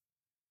hurt.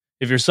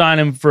 If you're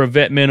signing him for a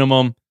vet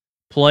minimum,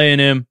 playing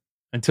him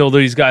until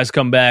these guys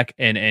come back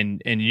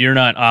and you're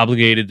not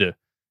obligated to,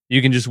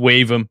 you can just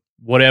waive him,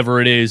 whatever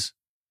it is,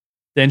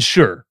 then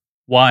sure,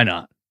 why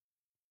not?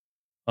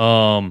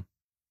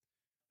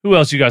 Who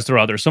else you guys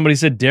throw out there? Somebody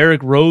said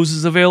Derrick Rose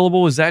is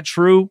available. Is that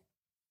true?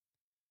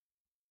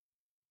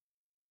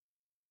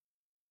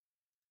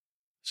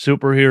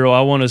 Superhero,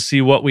 I want to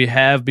see what we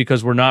have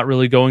because we're not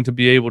really going to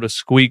be able to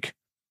squeak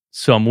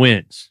some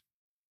wins.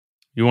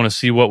 You want to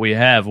see what we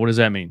have. What does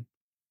that mean?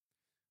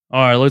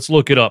 All right, let's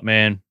look it up,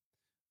 man.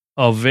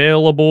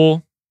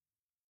 Available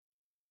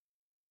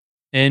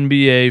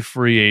NBA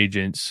free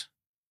agents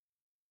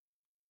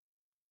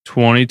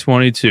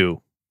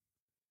 2022.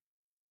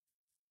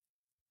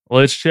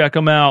 Let's check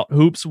them out.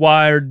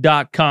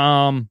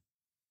 Hoopswire.com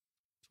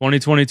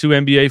 2022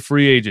 NBA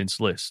free agents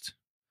list.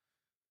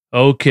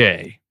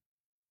 Okay.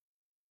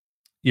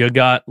 You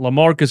got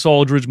LaMarcus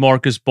Aldridge,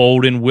 Marcus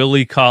Bolden,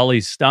 Willie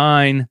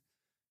Cauley-Stein.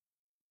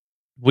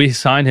 We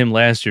signed him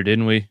last year,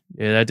 didn't we?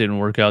 Yeah, that didn't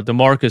work out.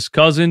 DeMarcus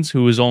Cousins,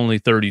 who is only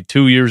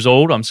 32 years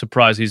old. I'm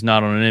surprised he's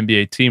not on an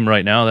NBA team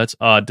right now. That's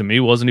odd to me.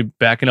 Wasn't he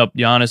backing up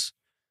Giannis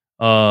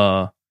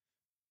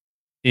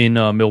in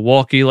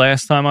Milwaukee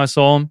last time I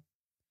saw him?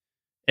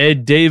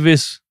 Ed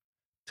Davis,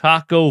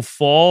 Taco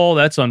Fall.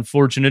 That's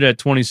unfortunate at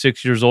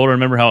 26 years old. I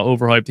remember how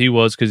overhyped he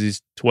was because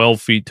he's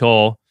 12 feet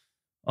tall.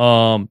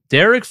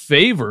 Derek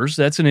Favors,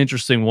 that's an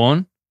interesting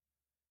one.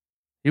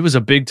 He was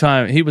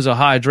a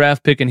high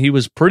draft pick, and he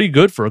was pretty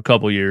good for a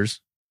couple years.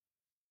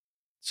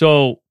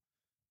 So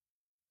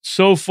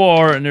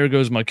far, and there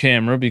goes my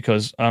camera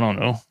because I don't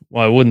know.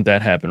 Why wouldn't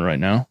that happen right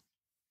now?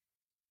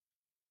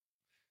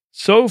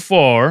 So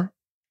far,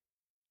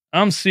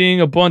 I'm seeing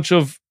a bunch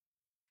of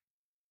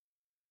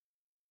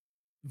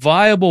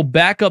viable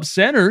backup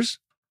centers.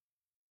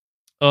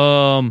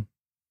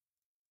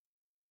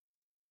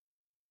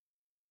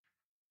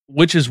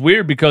 Which is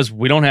weird because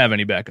we don't have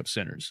any backup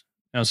centers.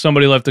 Now,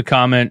 somebody left a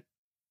comment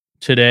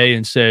today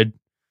and said,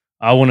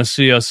 I want to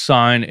see us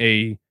sign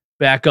a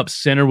backup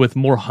center with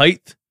more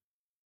height.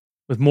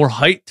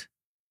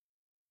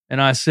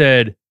 And I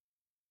said,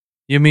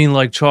 you mean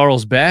like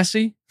Charles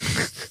Bassey?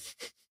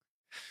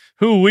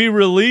 Who we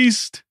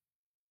released?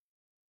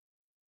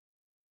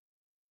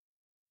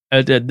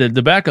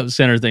 The backup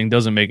center thing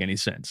doesn't make any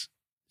sense.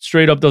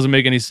 Straight up doesn't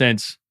make any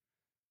sense.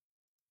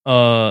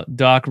 Doc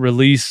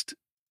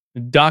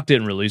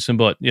didn't release him,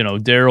 but,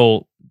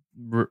 Daryl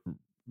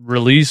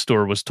released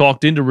or was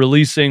talked into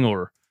releasing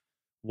or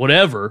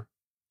whatever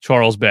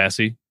Charles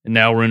Bassey. And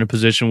now we're in a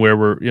position where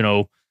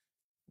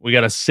we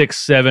got a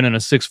 6'7" and a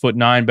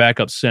 6'9"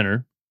 backup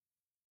center.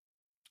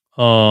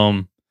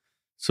 So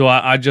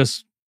I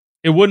just,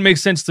 it wouldn't make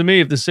sense to me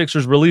if the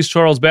Sixers release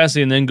Charles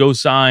Bassey and then go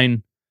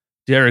sign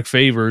Derek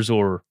Favors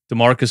or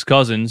DeMarcus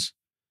Cousins.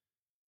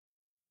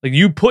 Like,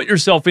 you put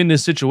yourself in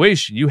this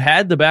situation. You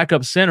had the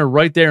backup center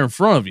right there in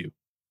front of you.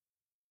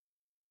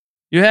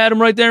 You had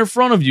him right there in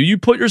front of you. You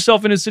put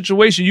yourself in a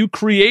situation. You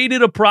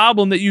created a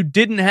problem that you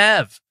didn't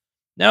have.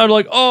 Now they're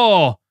like,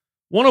 oh,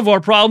 one of our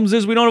problems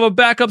is we don't have a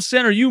backup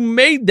center. You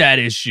made that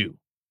issue.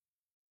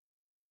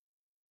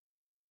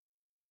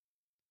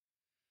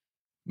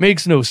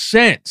 Makes no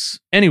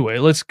sense. Anyway,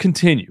 let's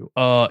continue.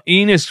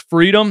 Enos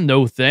Freedom,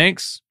 no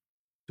thanks.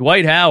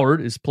 Dwight Howard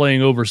is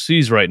playing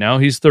overseas right now.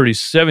 He's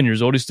 37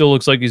 years old. He still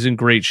looks like he's in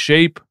great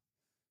shape.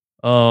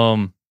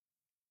 But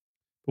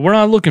we're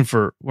not looking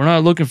for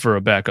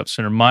a backup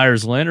center.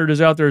 Myers Leonard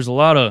is out there. There's a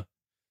lot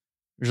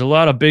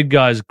of big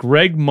guys.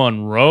 Greg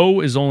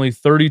Monroe is only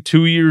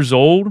 32 years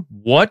old.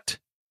 What?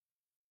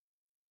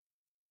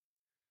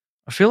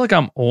 I feel like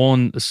I'm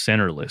on the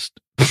center list.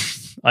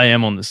 I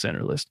am on the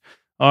center list.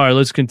 All right,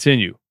 let's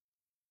continue.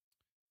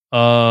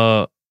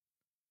 Power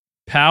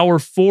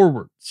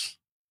forwards.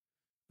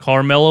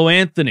 Carmelo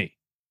Anthony,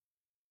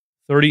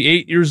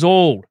 38 years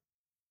old.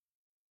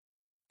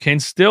 Can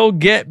still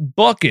get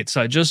buckets.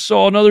 I just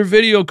saw another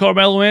video,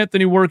 Carmelo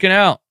Anthony working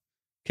out.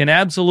 Can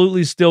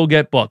absolutely still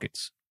get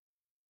buckets.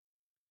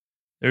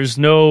 There's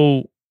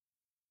no...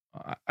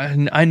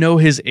 I know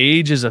his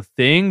age is a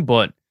thing,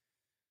 but,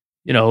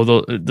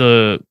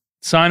 the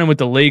signing with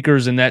the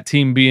Lakers and that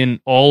team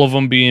being, all of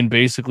them being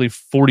basically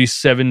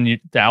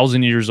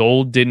 47,000 years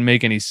old didn't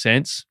make any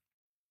sense.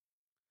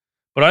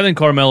 But I think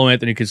Carmelo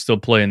Anthony could still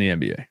play in the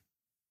NBA.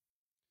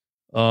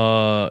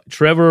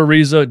 Trevor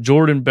Ariza,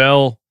 Jordan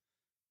Bell,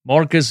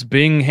 Marcus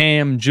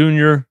Bingham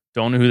Jr.,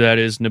 don't know who that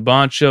is,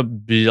 Nabancha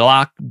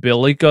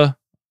Bilika,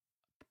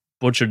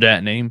 butchered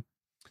that name.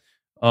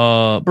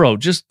 Bro,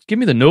 just give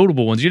me the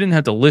notable ones. You didn't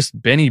have to list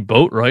Benny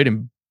Boatwright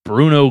and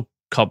Bruno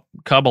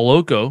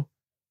Caballocco.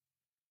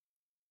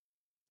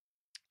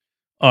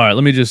 All right,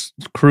 let me just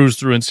cruise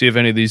through and see if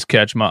any of these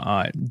catch my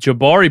eye.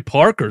 Jabari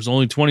Parker's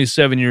only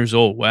 27 years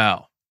old.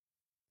 Wow.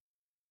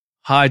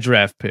 High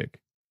draft pick.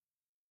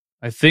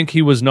 I think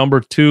he was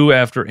number 2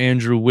 after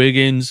Andrew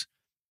Wiggins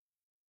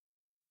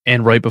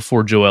and right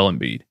before Joel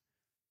Embiid.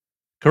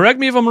 Correct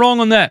me if I'm wrong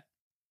on that.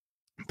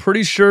 I'm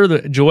pretty sure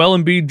the Joel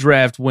Embiid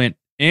draft went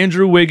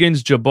Andrew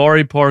Wiggins,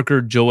 Jabari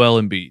Parker,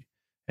 Joel Embiid.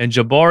 And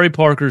Jabari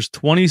Parker's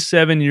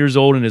 27 years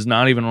old and is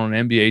not even on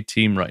an NBA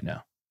team right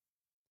now.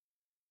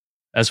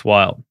 That's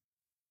wild.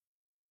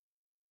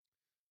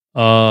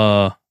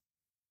 Okay,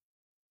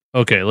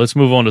 let's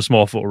move on to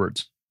small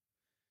forwards.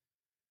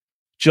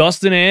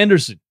 Justin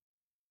Anderson.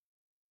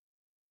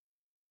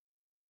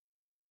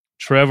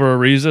 Trevor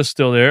Ariza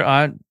still there.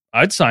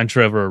 I'd sign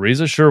Trevor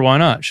Ariza. Sure, why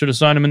not? Should have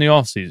signed him in the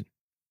offseason.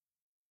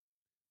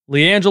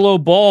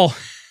 LiAngelo Ball.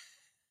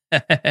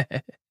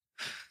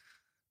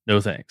 No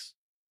thanks.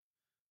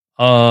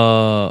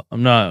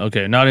 I'm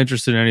not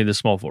interested in any of the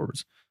small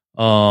forwards.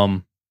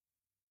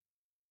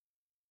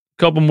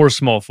 Couple more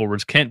small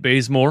forwards. Kent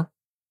Bazemore.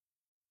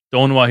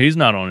 Don't know why he's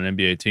not on an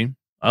NBA team.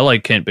 I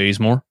like Kent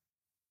Bazemore.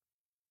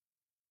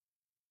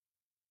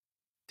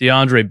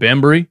 DeAndre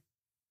Bembry.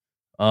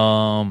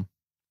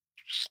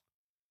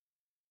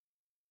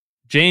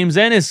 James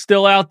Ennis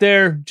still out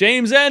there.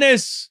 James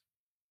Ennis.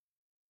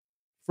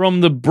 From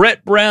the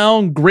Brett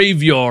Brown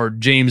graveyard,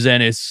 James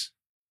Ennis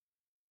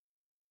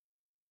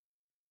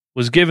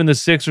was given the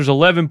Sixers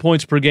 11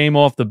 points per game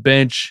off the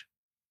bench,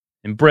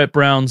 and Brett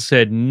Brown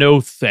said no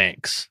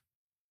thanks.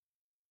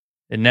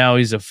 And now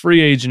he's a free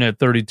agent at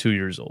 32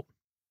 years old.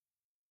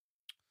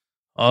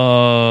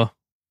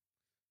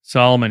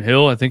 Solomon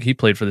Hill, I think he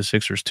played for the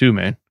Sixers too,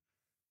 man.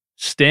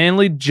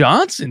 Stanley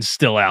Johnson's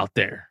still out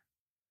there.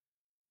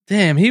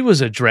 Damn, he was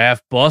a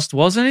draft bust,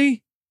 wasn't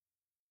he?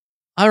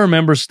 I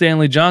remember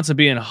Stanley Johnson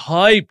being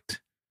hyped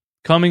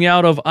coming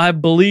out of, I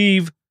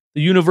believe,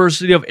 the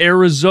University of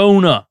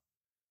Arizona.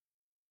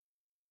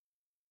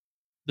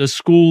 The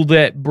school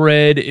that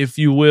bred, if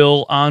you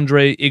will,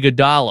 Andre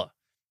Iguodala.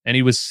 And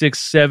he was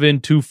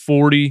 6'7",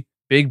 240,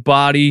 big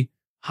body,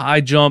 high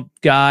jump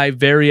guy,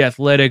 very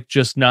athletic,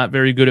 just not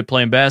very good at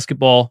playing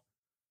basketball.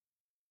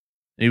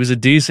 He was a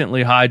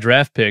decently high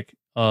draft pick.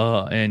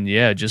 And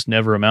yeah, just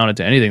never amounted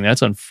to anything.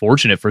 That's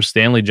unfortunate for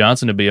Stanley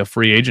Johnson to be a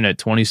free agent at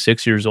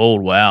 26 years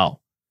old. Wow.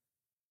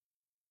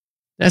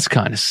 That's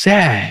kind of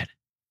sad.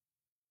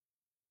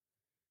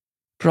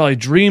 Probably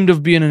dreamed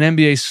of being an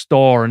NBA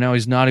star, and now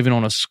he's not even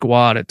on a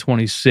squad at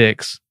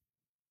 26.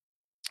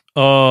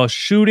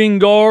 Shooting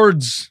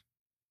guards.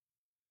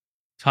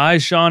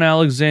 Tyshawn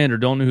Alexander.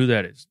 Don't know who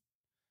that is.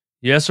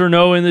 Yes or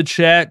no in the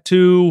chat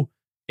to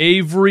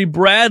Avery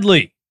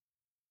Bradley.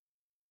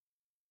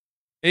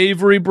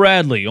 Avery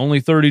Bradley, only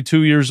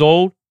 32 years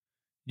old,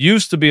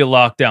 used to be a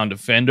lockdown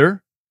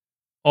defender.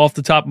 Off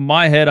the top of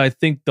my head, I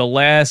think the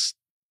last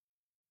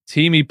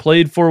team he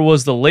played for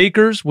was the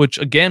Lakers, which,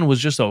 again, was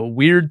just a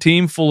weird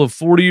team full of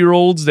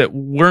 40-year-olds that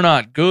were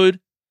not good.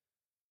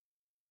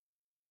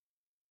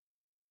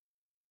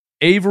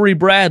 Avery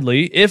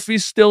Bradley, if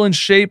he's still in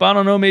shape, I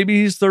don't know,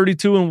 maybe he's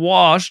 32 and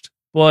washed,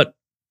 but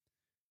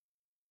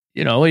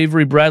you know,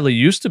 Avery Bradley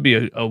used to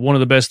be one of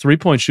the best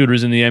three-point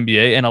shooters in the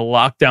NBA and a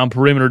lockdown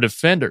perimeter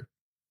defender.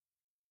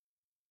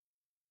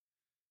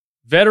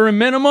 Veteran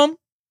minimum?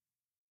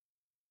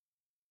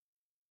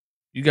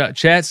 You got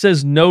chat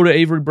says no to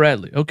Avery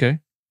Bradley. Okay.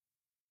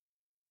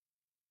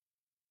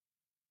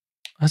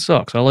 That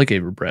sucks. I like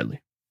Avery Bradley.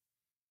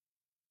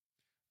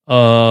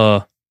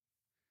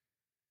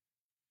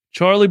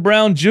 Charlie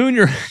Brown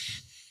Jr.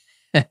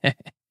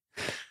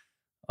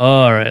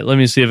 All right, let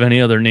me see if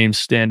any other names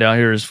stand out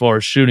here as far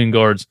as shooting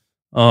guards.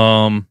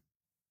 No.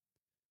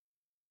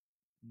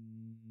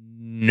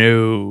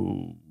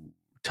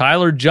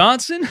 Tyler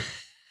Johnson?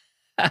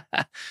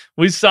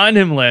 We signed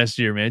him last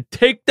year, man.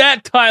 Take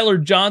that, Tyler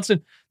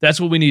Johnson.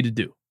 That's what we need to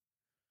do.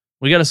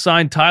 We got to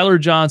sign Tyler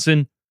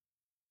Johnson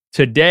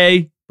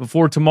today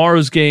before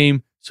tomorrow's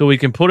game so we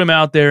can put him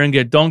out there and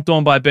get dunked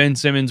on by Ben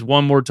Simmons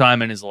one more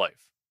time in his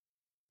life.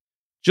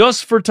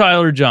 Just for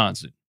Tyler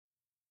Johnson.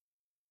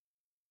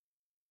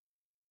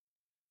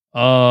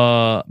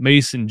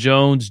 Mason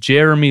Jones,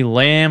 Jeremy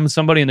Lamb.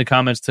 Somebody in the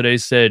comments today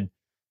said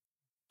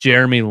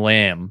Jeremy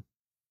Lamb.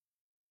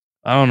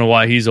 I don't know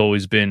why he's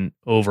always been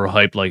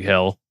overhyped like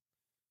hell.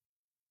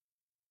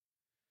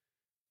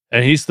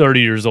 And he's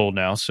 30 years old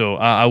now, so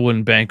I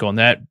wouldn't bank on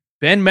that.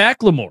 Ben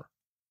McLemore.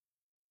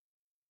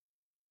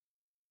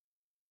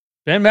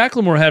 Ben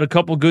McLemore had a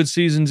couple good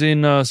seasons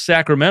in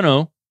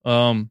Sacramento.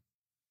 I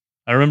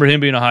remember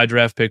him being a high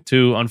draft pick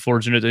too.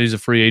 Unfortunate that he's a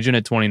free agent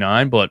at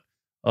 29, but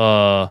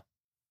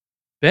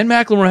Ben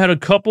McLemore had a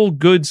couple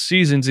good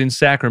seasons in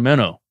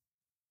Sacramento.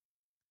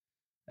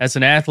 As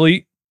an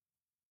athlete,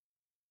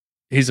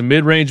 he's a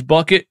mid-range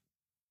bucket.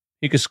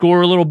 He could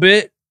score a little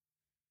bit.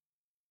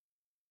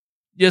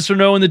 Yes or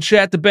no in the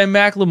chat to Ben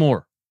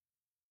McLemore.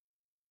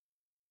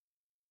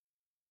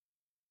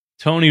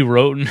 Tony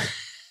Roten.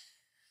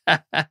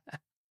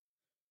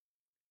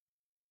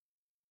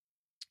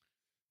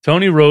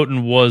 Tony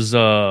Roten was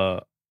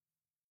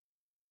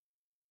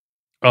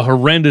a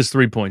horrendous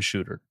 3-point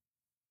shooter.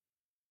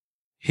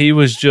 He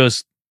was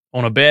just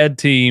on a bad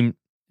team,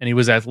 and he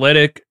was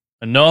athletic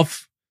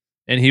enough,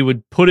 and he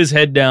would put his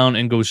head down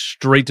and go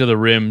straight to the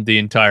rim the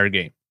entire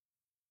game.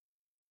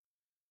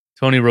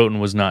 Tony Roten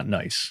was not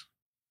nice.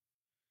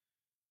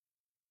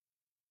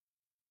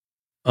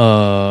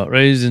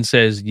 Raisin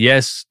says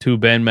yes to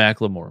Ben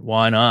McLemore.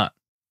 Why not?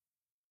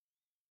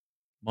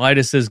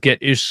 Midas says get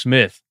Ish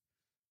Smith.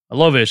 I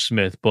love Ish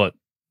Smith, but,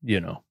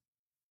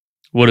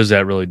 what does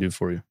that really do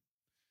for you?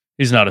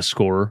 He's not a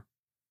scorer.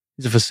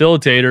 He's a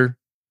facilitator.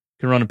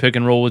 Can run a pick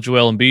and roll with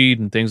Joel Embiid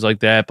and things like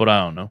that, but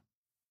I don't know.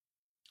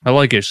 I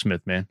like Ish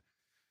Smith, man.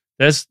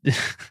 That's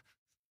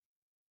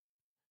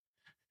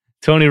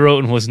Tony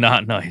Roten was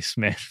not nice,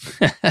 man.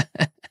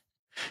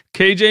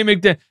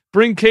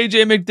 Bring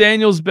KJ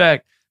McDaniels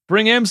back.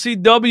 Bring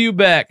MCW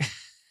back.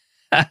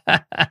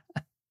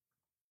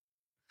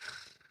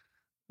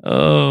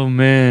 Oh,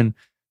 man.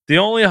 The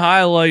only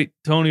highlight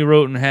Tony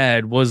Roten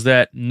had was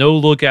that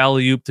no-look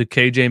alley-oop to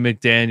KJ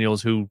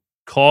McDaniels, who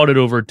caught it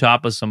over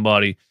top of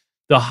somebody.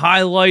 The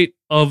highlight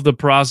of the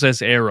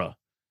process era.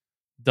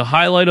 The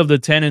highlight of the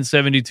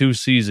 10-72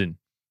 season.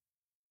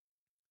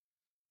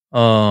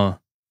 Yeah.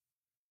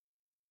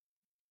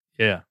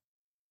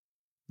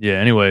 Yeah,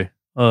 anyway.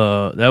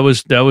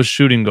 That was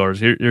shooting guards.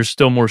 There's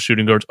still more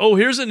shooting guards. Oh,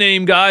 here's a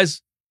name,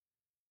 guys.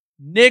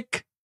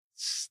 Nick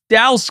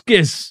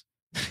Stauskas.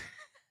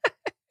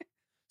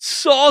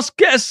 Sauce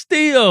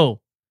Castillo.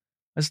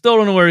 I still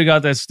don't know where he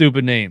got that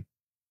stupid name.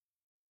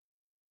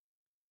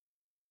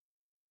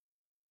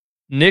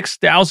 Nick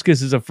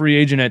Stauskas is a free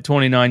agent at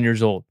 29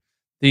 years old.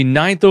 The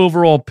 9th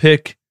overall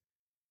pick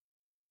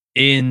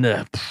in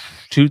the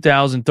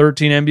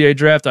 2013 NBA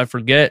draft, I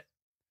forget.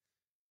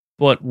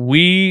 But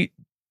we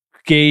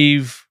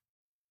gave...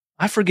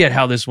 I forget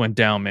how this went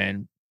down,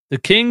 man. The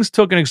Kings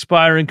took an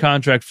expiring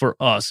contract for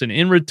us, and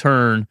in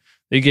return,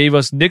 they gave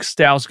us Nick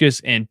Stauskas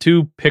and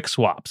 2 pick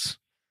swaps.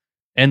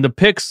 And the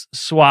picks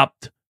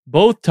swapped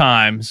both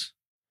times.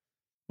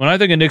 When I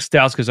think of Nick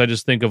Stauskas, I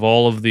just think of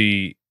all of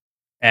the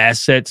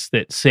assets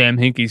that Sam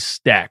Hinkie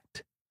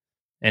stacked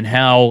and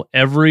how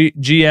every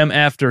GM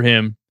after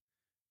him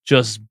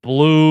just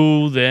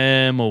blew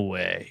them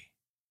away.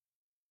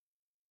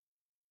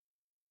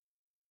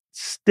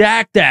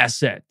 Stacked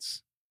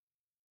assets.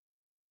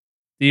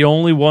 The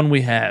only one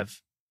we have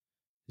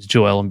is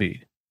Joel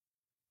Embiid.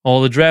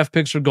 All the draft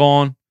picks are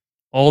gone.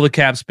 All the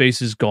cap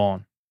space is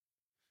gone.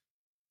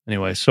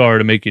 Anyway, sorry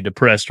to make you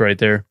depressed right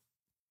there.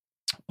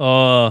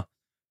 Denzel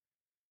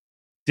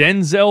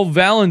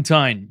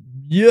Valentine.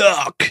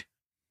 Yuck.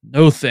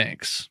 No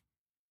thanks.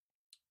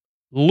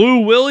 Lou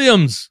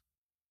Williams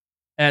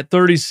at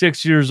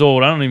 36 years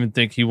old. I don't even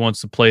think he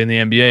wants to play in the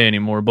NBA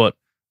anymore, but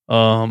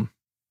yeah.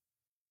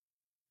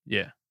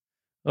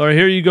 All right,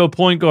 here you go,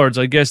 point guards.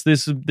 I guess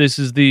this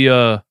is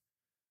the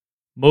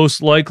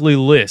most likely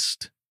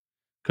list,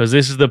 because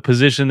this is the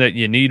position that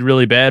you need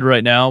really bad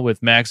right now,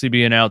 with Maxey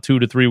being out 2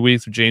 to 3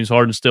 weeks, with James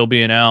Harden still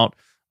being out,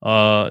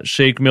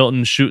 Shake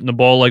Milton shooting the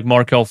ball like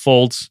Markelle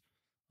Fultz.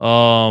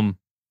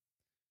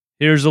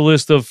 Here's a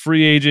list of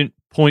free agent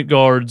point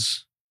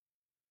guards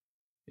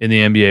in the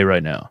NBA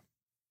right now.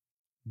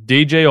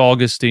 DJ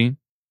Augustine,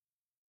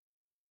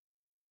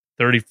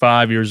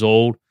 35 years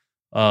old.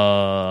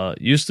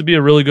 Used to be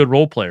a really good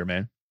role player,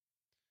 man.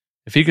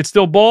 If he could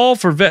still ball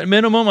for vet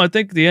minimum, I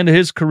think the end of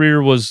his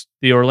career was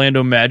the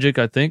Orlando Magic,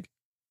 I think.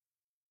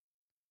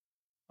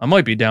 I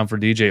might be down for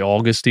DJ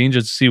Augustine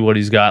just to see what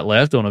he's got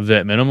left on a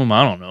vet minimum.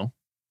 I don't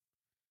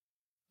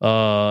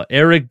know.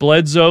 Eric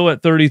Bledsoe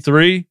at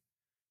 33.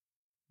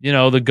 You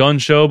know, the gun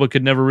show, but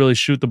could never really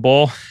shoot the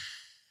ball.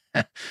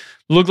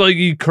 Looked like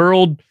he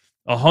curled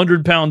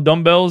 100-pound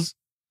dumbbells,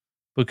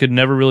 but could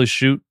never really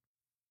shoot.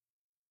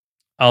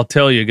 I'll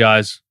tell you,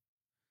 guys.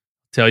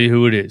 Tell you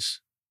who it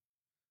is.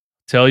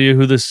 Tell you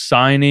who the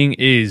signing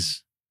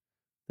is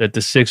that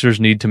the Sixers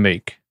need to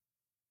make.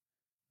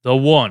 The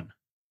one,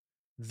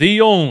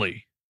 the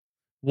only,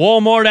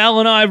 Walmart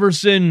Allen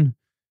Iverson,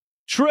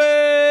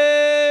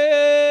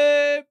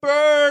 Trey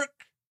Burke.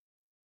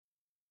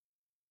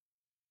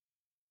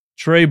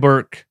 Trey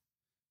Burke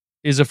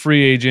is a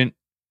free agent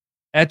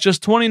at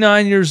just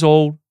 29 years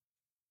old.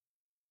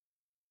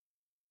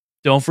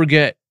 Don't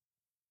forget,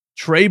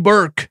 Trey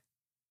Burke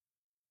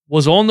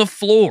was on the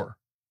floor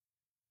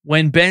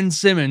when Ben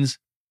Simmons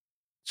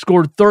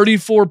scored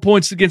 34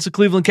 points against the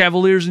Cleveland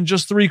Cavaliers in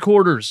just 3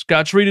 quarters,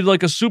 got treated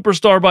like a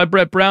superstar by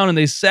Brett Brown, and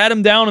they sat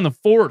him down in the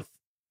 4th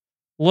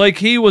like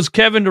he was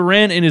Kevin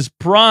Durant in his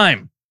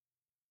prime.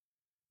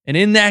 And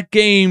in that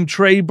game,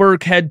 Trey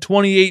Burke had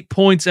 28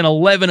 points and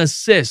 11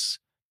 assists.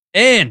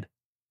 And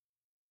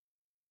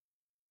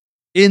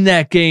in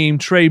that game,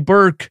 Trey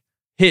Burke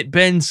hit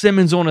Ben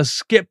Simmons on a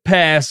skip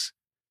pass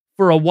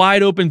for a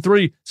wide open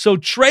 3. So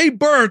Trey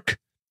Burke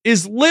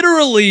is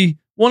literally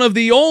one of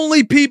the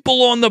only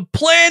people on the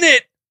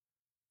planet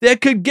that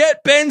could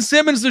get Ben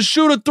Simmons to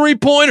shoot a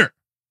 3-pointer.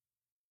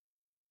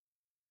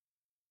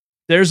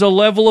 There's a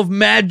level of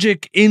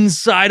magic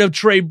inside of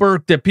Trey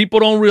Burke that people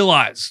don't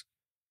realize.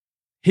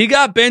 He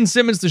got Ben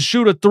Simmons to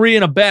shoot a 3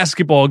 in a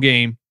basketball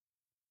game.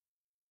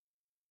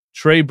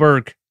 Trey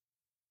Burke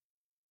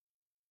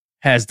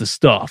has the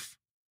stuff.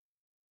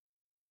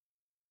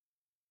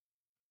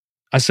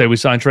 I say we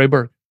sign Trey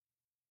Burke.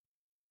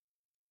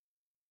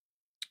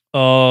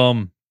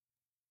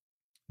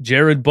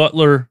 Jared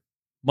Butler,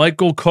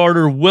 Michael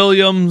Carter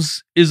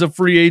Williams is a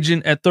free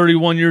agent at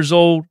 31 years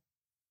old.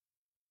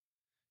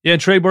 Yeah,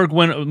 Trey Burke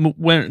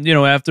went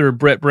after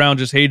Brett Brown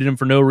just hated him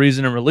for no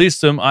reason and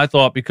released him. I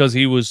thought because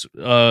he was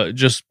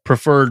just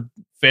preferred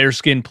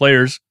fair-skinned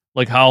players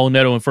like Howell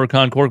Neto and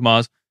Furkan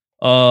Korkmaz.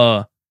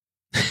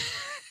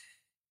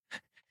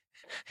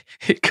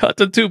 It cut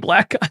to 2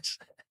 black guys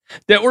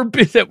that were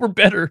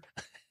better.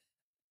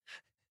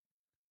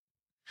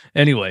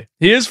 Anyway,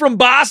 he is from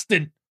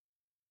Boston.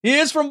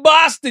 You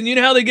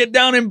know how they get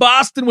down in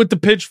Boston with the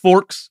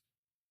pitchforks.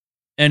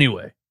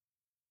 Anyway,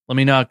 let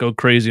me not go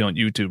crazy on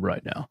YouTube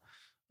right now.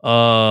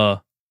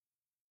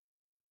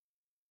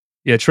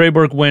 Trey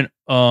Burke went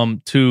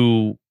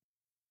to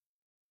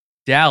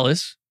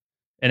Dallas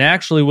and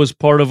actually was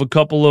part of a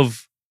couple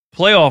of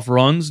playoff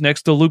runs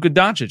next to Luka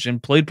Doncic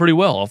and played pretty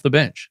well off the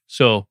bench.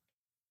 So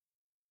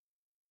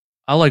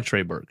I like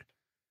Trey Burke.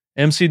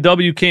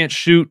 MCW can't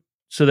shoot,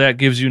 so that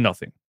gives you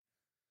nothing.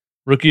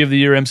 Rookie of the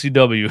Year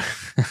MCW.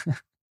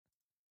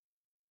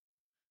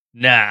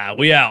 Nah,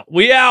 we out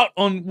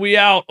on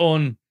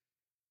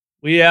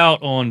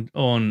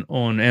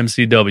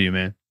MCW,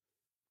 man.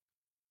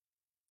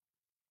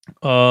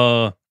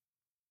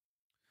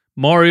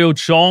 Mario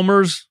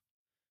Chalmers,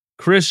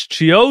 Chris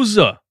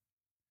Chiozza.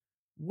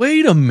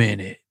 Wait a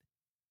minute.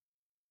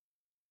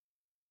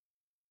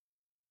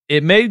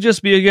 It may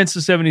just be against the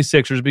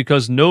 76ers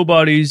because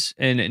nobodies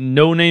and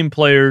no-name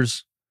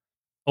players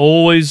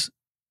always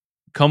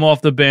come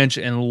off the bench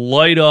and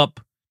light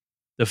up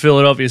the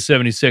Philadelphia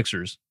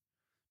 76ers.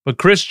 But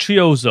Chris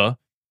Chiozza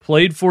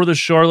played for the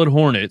Charlotte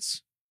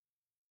Hornets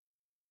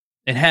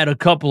and had a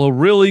couple of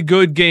really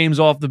good games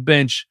off the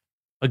bench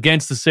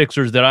against the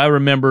Sixers that I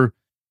remember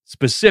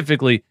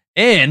specifically.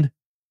 And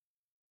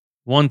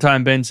one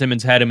time Ben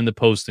Simmons had him in the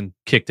post and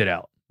kicked it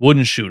out.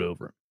 Wouldn't shoot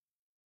over him.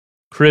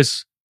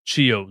 Chris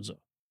Chiozza.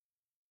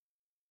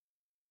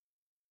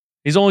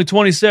 He's only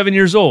 27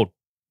 years old.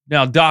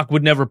 Now, Doc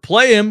would never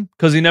play him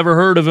because he never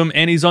heard of him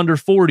and he's under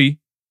 40.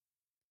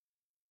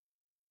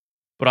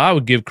 But I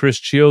would give Chris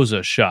Chiozza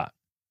a shot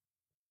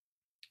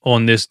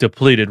on this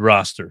depleted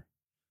roster.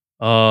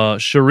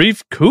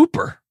 Sharif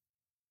Cooper.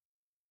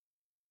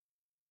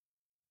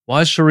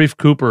 Why is Sharif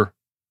Cooper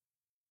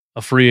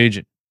a free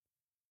agent?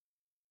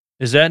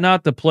 Is that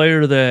not the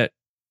player that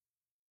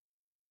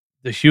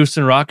the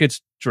Houston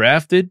Rockets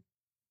drafted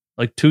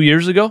like 2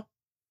 years ago?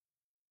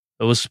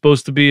 It was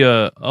supposed to be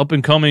a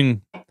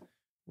up-and-coming...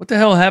 What the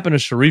hell happened to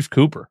Sharif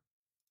Cooper?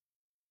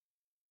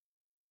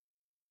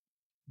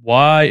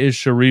 Why is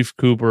Sharif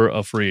Cooper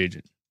a free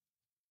agent?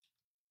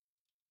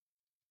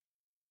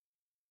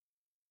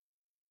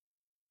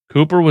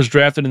 Cooper was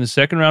drafted in the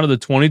second round of the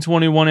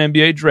 2021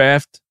 NBA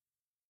draft.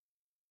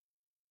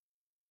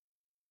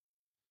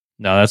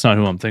 No, that's not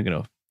who I'm thinking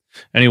of.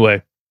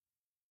 Anyway,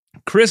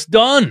 Chris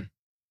Dunn.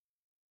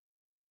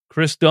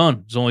 Chris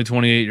Dunn is only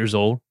 28 years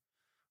old.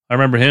 I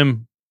remember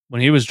him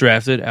when he was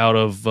drafted out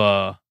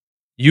of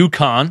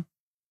UConn.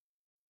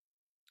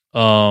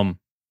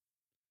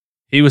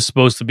 He was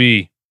supposed to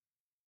be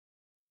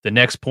the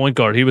next point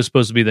guard. He was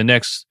supposed to be the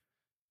next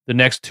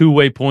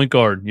two-way point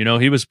guard. You know,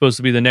 he was supposed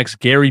to be the next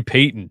Gary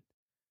Payton.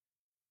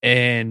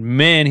 And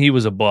man, he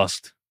was a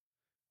bust.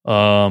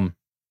 Chris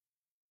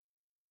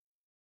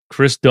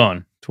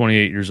Dunn,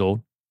 28 years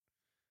old.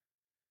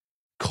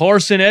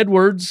 Carson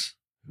Edwards,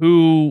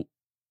 who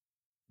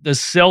the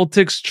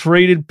Celtics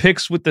traded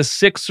picks with the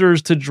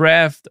Sixers to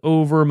draft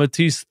over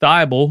Matisse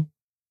Thybulle.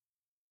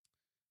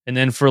 And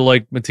then for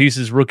like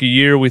Matisse's rookie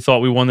year, we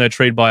thought we won that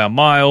trade by a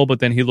mile, but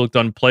then he looked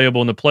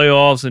unplayable in the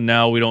playoffs, and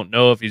now we don't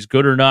know if he's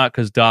good or not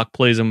because Doc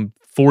plays him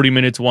 40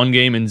 minutes one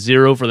game and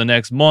 0 for the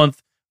next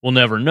month. We'll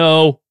never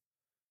know.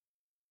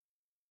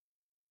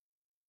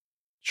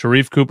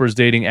 Sharif Cooper's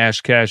dating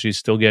Ash Cash. He's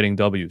still getting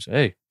W's.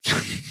 Hey,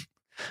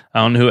 I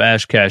don't know who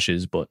Ash Cash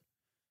is, but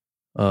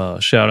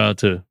shout out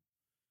to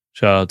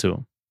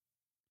him.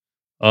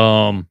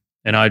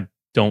 And I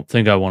don't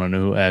think I want to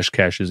know who Ash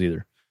Cash is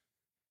either.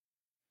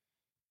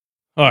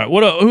 All right,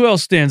 who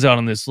else stands out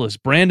on this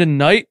list? Brandon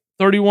Knight,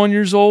 31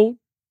 years old.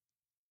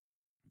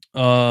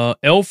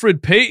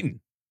 Elfrid Payton.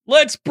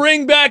 Let's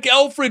bring back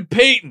Elfrid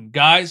Payton,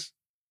 guys.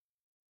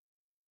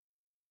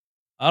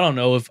 I don't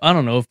know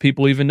if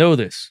people even know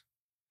this.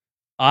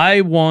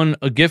 I won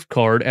a gift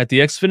card at the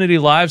Xfinity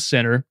Live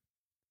Center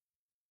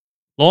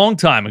long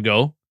time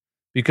ago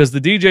because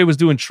the DJ was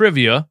doing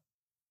trivia,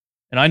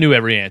 and I knew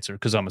every answer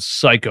because I'm a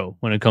psycho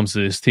when it comes to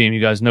this team.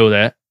 You guys know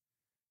that.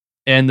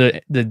 And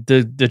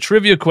the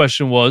trivia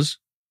question was,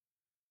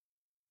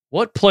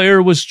 what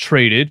player was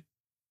traded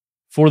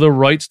for the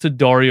rights to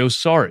Dario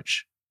Saric?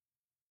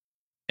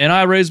 And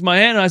I raised my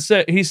hand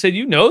and he said,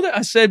 you know that?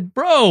 I said,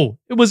 bro,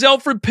 it was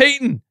Elfrid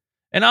Payton.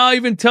 And I'll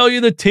even tell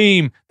you the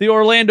team, the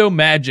Orlando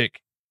Magic.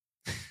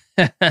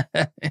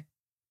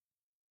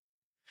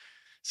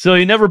 So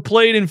he never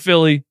played in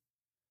Philly,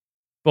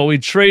 but we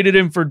traded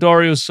him for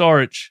Dario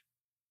Saric,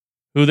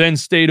 who then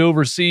stayed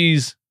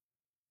overseas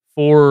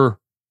for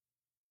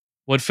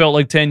what felt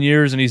like 10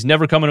 years, and he's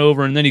never coming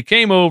over. And then he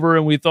came over,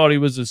 and we thought he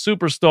was a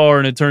superstar,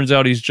 and it turns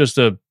out he's just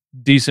a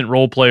decent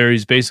role player.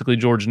 He's basically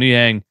George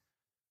Niang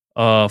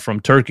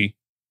from Turkey.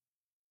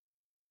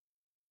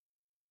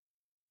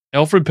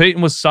 Elfrid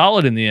Payton was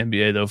solid in the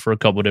NBA, though, for a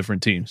couple of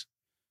different teams.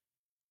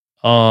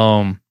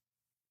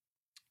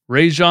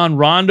 Rajon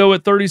Rondo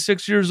at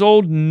 36 years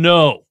old?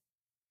 No.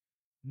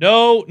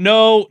 No.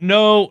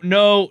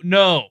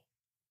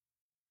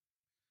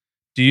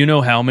 Do you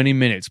know how many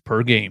minutes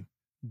per game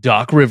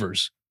Doc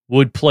Rivers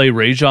would play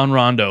Rajon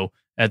Rondo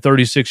at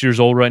 36 years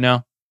old right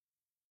now?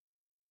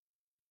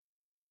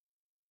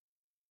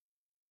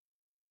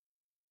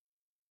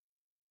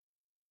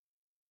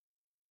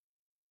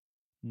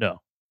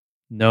 No.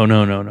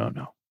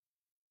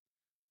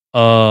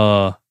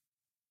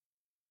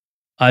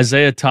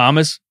 Isaiah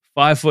Thomas,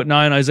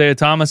 5'9" Isaiah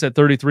Thomas at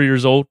 33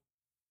 years old.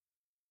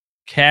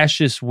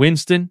 Cassius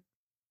Winston.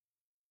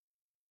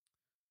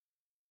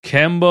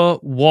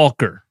 Kemba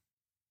Walker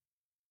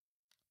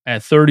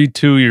at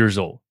 32 years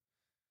old.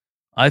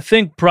 I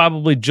think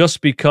probably just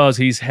because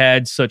he's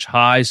had such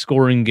high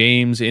scoring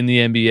games in the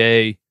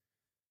NBA.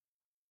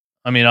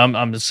 I mean,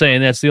 I'm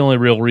saying that's the only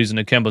real reason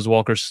that Kemba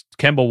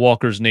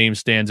Walker's name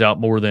stands out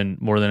more than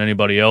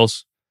anybody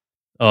else.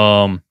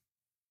 But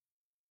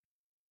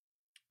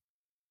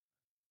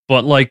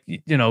like,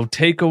 you know,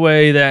 take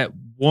away that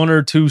 1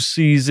 or 2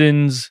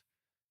 seasons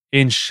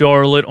in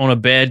Charlotte on a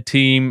bad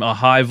team, a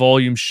high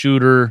volume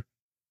shooter.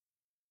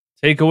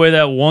 Take away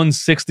that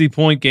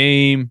 160-point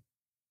game.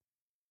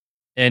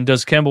 And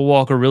does Kemba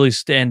Walker really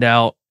stand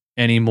out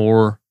any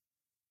more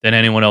than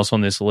anyone else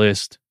on this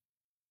list?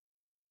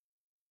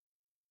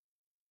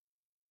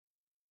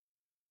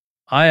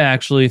 I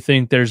actually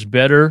think there's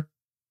better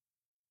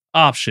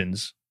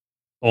options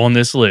on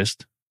this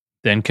list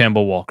than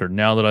Kemba Walker.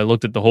 Now that I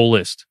looked at the whole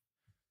list,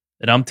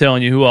 and I'm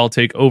telling you who I'll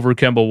take over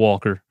Kemba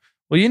Walker.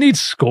 Well, you need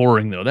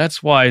scoring, though.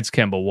 That's why it's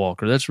Kemba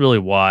Walker. That's really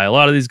why. A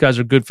lot of these guys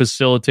are good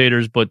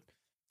facilitators, but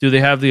do they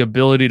have the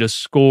ability to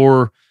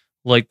score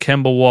like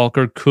Kemba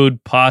Walker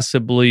could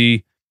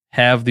possibly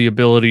have the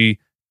ability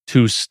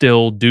to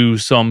still do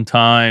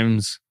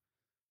sometimes?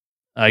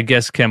 I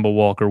guess Kemba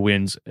Walker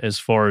wins as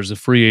far as the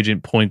free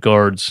agent point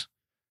guards.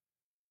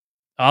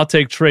 I'll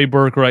take Trey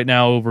Burke right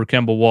now over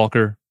Kemba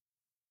Walker.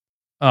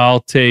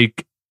 I'll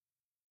take...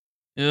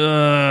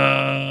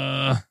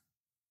 I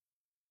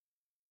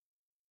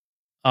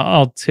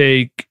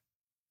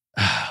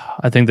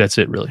think that's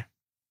it, really.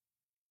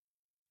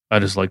 I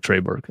just like Trey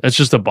Burke. That's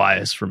just a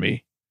bias for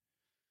me.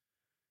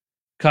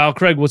 Kyle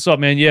Craig, what's up,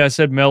 man? Yeah, I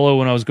said Melo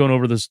when I was going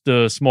over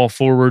the small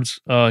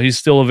forwards. He's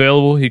still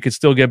available. He could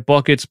still get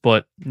buckets,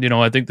 but, you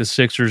know, I think the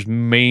Sixers'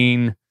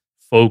 main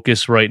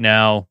focus right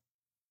now,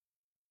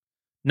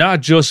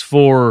 not just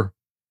for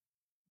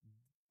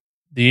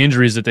the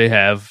injuries that they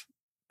have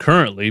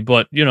currently,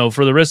 but, you know,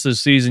 for the rest of the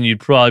season, you'd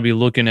probably be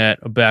looking at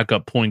a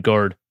backup point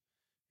guard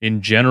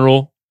in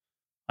general.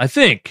 I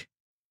think,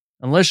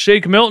 unless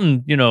Shake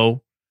Milton, you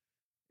know,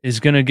 is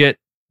going to get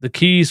the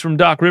keys from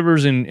Doc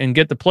Rivers and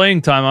get the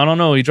playing time. I don't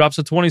know. He drops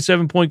a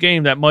 27-point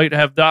game. That might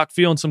have Doc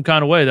feeling some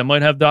kind of way. That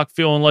might have Doc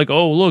feeling like,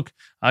 oh, look,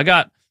 I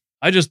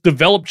just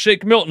developed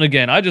Shake Milton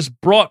again. I just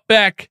brought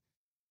back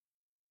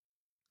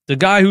the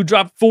guy who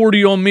dropped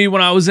 40 on me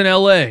when I was in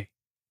LA.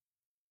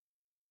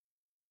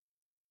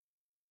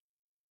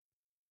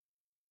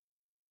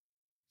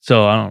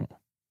 So I don't know.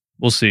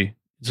 We'll see.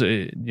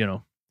 You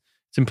know,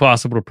 it's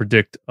impossible to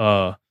predict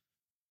Doc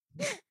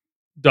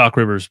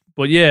Rivers.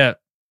 But yeah,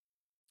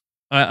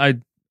 I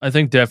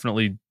think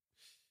definitely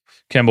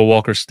Kemba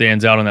Walker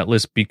stands out on that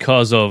list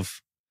because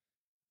of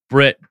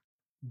Brett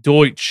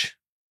Deutsch,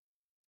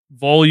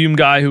 volume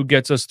guy who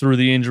gets us through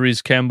the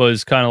injuries. Kemba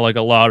is kind of like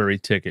a lottery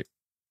ticket.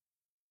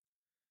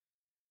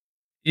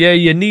 Yeah,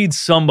 you need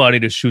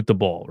somebody to shoot the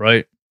ball,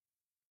 right?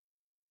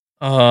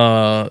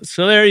 So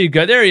there you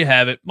go. There you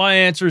have it. My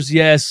answer is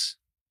yes.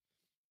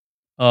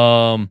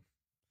 What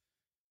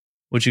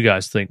you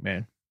guys think,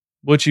 man?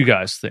 What you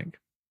guys think?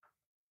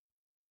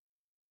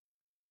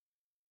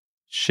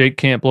 Shake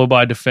can't blow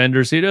by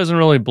defenders. He doesn't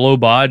really blow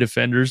by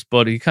defenders,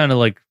 but he kind of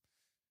like,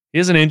 he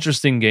has an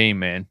interesting game,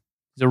 man.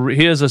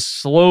 He has a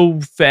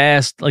slow,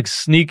 fast, like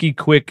sneaky,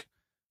 quick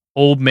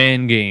old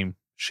man game.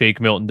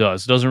 Shake Milton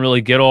does. Doesn't really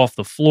get off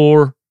the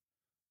floor.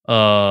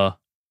 But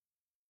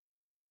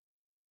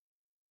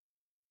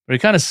he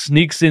kind of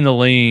sneaks in the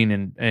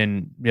lane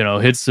and you know,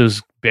 hits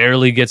those,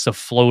 barely gets a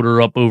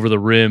floater up over the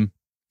rim.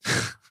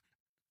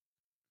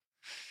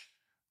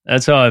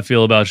 That's how I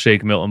feel about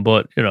Shake Milton.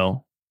 But, you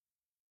know,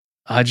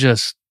 I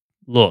just,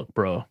 look,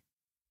 bro,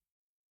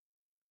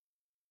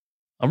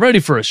 I'm ready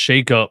for a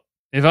shakeup.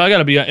 If I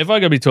gotta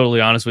be totally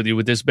honest with you,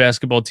 with this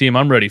basketball team,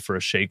 I'm ready for a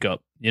shakeup.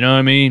 You know what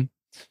I mean?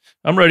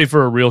 I'm ready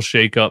for a real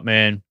shakeup,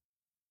 man.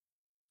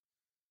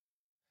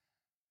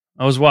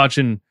 I was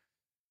watching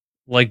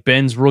like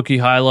Ben's rookie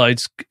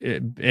highlights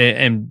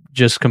and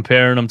just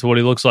comparing him to what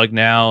he looks like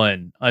now,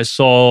 and I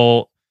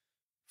saw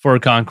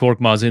Furkan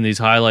Korkmaz in these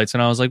highlights,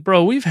 and I was like,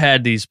 bro, we've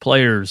had these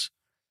players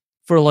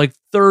for like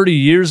 30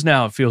 years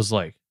now, it feels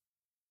like.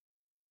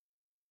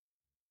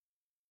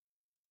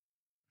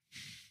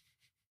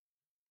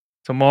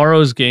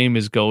 Tomorrow's game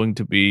is going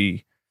to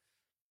be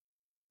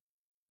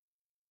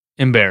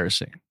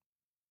embarrassing.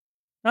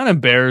 Not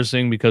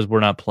embarrassing because we're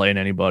not playing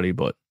anybody,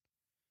 but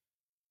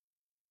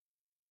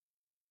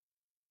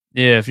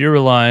yeah, if you're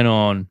relying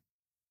on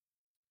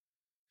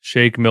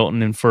Shake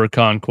Milton and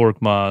Furkan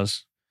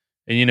Korkmaz,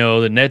 and you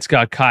know, the Nets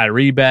got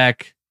Kyrie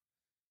back,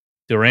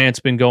 Durant's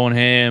been going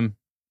ham.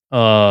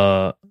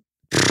 Yeah,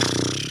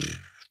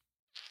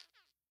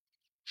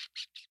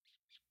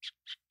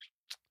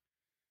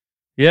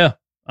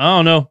 I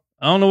don't know.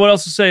 I don't know what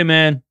else to say,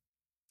 man.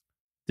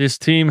 This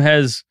team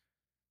has,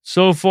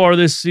 so far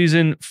this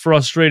season,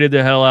 frustrated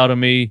the hell out of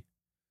me.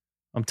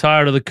 I'm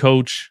tired of the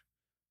coach.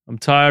 I'm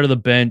tired of the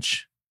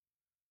bench.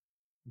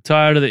 I'm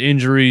tired of the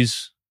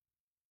injuries.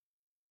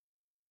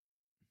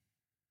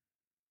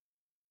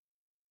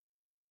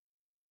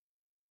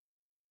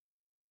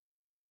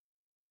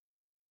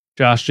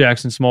 Josh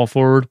Jackson, small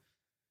forward.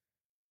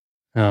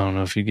 I don't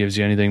know if he gives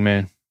you anything,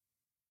 man.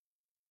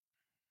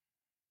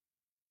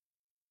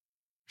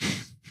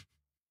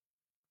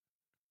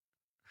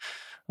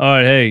 All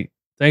right, hey,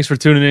 thanks for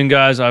tuning in,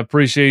 guys. I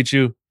appreciate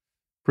you.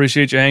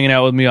 Appreciate you hanging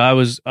out with me. I'm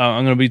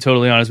going to be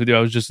totally honest with you.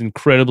 I was just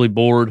incredibly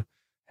bored.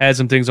 Had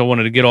some things I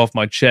wanted to get off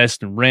my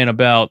chest and rant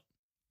about.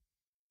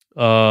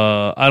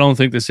 I don't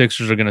think the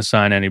Sixers are going to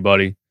sign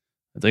anybody.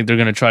 I think they're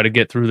going to try to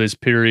get through this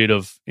period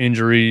of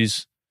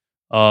injuries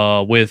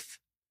with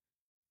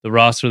the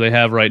roster they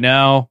have right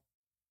now.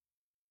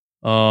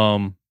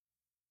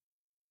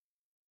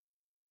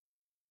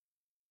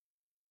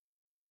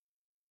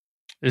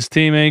 This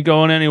team ain't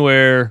going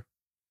anywhere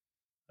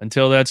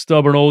until that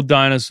stubborn old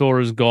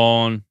dinosaur is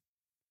gone.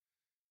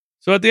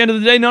 So at the end of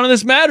the day, none of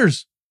this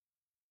matters.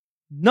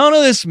 None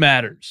of this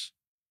matters.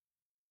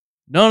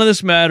 None of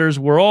this matters.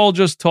 We're all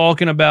just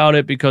talking about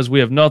it because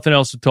we have nothing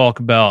else to talk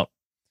about.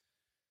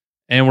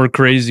 And we're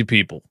crazy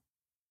people.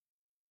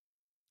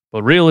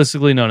 But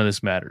realistically, none of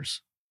this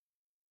matters.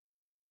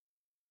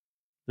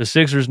 The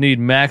Sixers need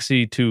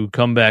Maxey to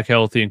come back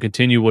healthy and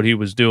continue what he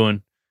was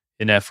doing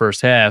in that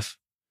first half.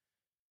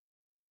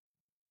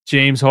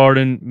 James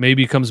Harden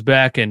maybe comes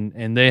back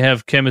and they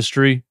have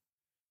chemistry.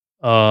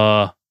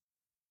 If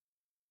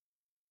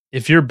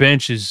your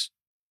bench is...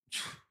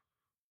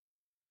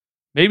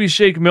 Maybe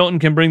Shake Milton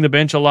can bring the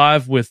bench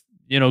alive with,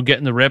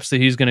 getting the reps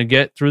that he's going to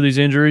get through these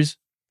injuries.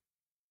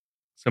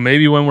 So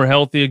maybe when we're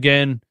healthy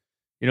again,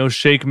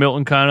 Shake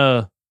Milton kind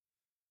of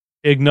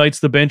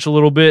ignites the bench a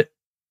little bit.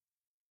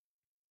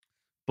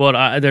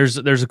 But there's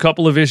a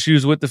couple of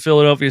issues with the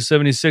Philadelphia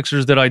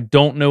 76ers that I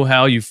don't know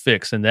how you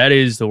fix, and that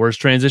is the worst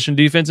transition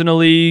defense in the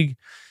league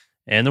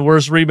and the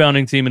worst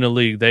rebounding team in the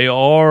league. They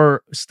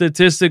are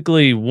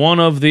statistically one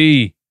of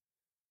the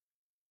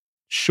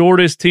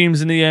shortest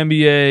teams in the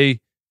NBA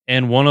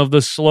and one of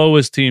the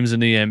slowest teams in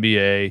the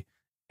NBA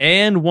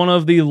and one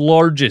of the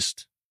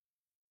largest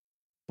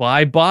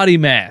by body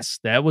mass.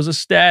 That was a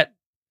stat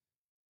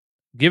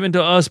given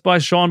to us by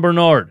Sean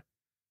Bernard.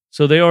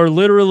 So they are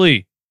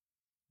literally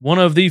one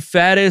of the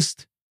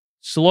fattest,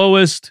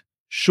 slowest,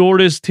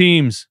 shortest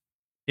teams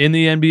in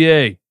the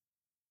NBA.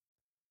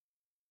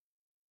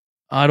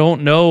 I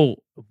don't know.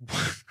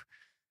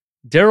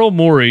 Daryl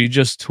Morey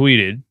just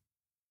tweeted,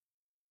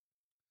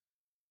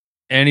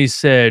 and he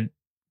said,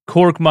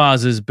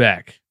 Korkmaz is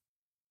back,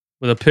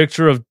 with a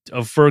picture of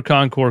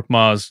Furkan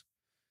Korkmaz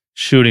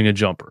shooting a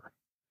jumper.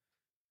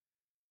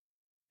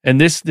 And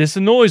this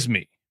annoys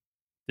me.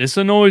 This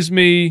annoys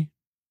me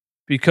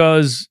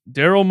because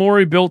Daryl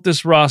Morey built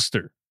this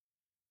roster.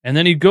 And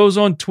then he goes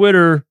on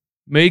Twitter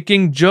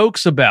making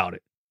jokes about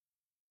it.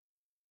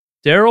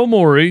 Daryl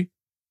Morey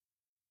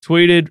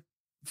tweeted,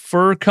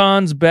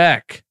 Furkan's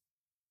back.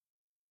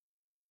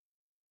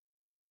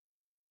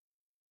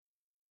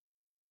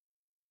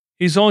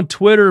 He's on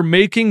Twitter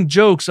making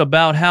jokes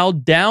about how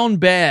down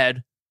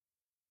bad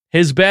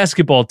his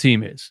basketball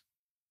team is.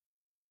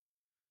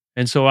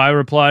 And so I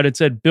replied and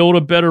said, build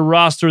a better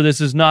roster. This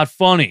is not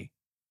funny.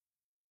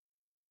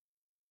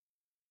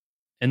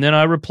 And then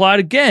I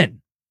replied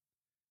again.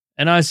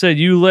 And I said,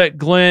 you let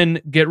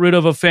Glenn get rid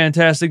of a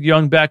fantastic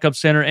young backup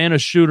center and a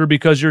shooter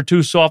because you're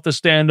too soft to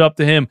stand up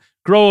to him.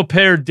 Grow a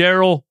pair,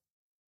 Daryl.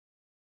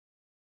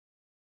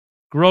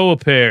 Grow a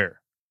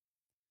pair.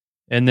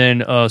 And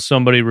then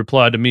somebody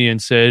replied to me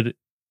and said,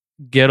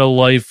 get a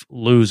life,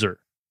 loser.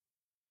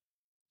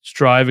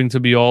 Striving to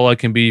be all I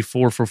can be,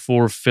 4 for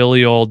 4,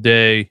 Philly all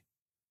day.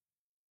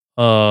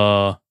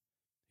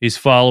 He's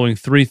following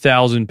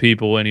 3,000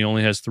 people and he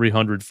only has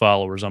 300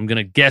 followers. I'm going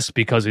to guess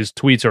because his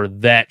tweets are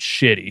that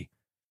shitty.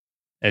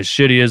 As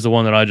shitty as the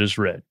one that I just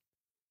read.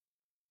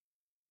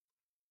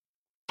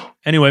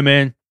 Anyway,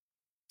 man.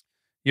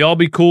 Y'all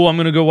be cool. I'm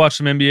going to go watch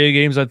some NBA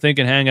games, I think,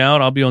 and hang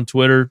out. I'll be on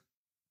Twitter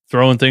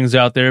throwing things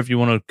out there if you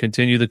want to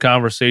continue the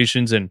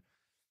conversations and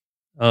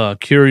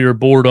cure your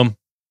boredom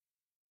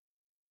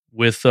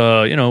with,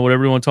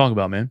 whatever you want to talk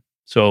about, man.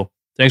 So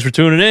thanks for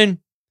tuning in.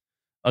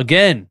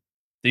 Again,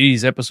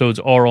 These episodes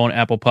are on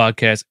Apple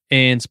Podcasts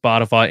and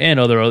Spotify and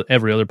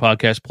every other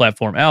podcast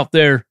platform out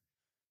there.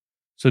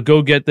 So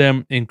go get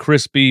them in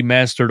crispy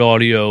mastered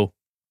audio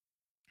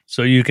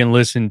so you can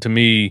listen to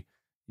me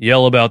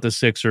yell about the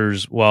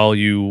Sixers while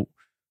you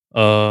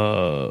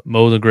mow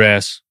the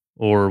grass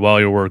or while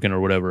you're working or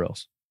whatever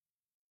else.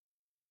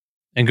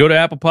 And go to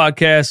Apple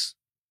Podcasts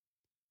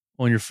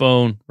on your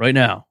phone right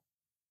now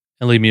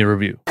and leave me a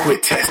review.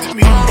 Quit testing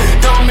me.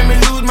 Don't make me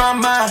lose my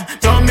mind.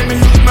 Don't make me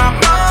lose my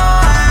mind.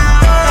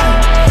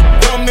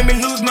 Don't make me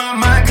lose my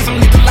mind, cause I'm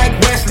looking like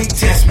Wesley,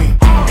 test me.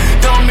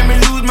 Don't make me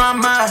lose my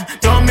mind.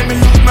 Don't make me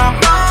lose my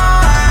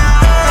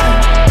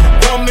mind.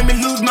 Don't make me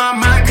lose my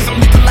mind, cause I'm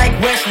looking like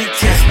Wesley,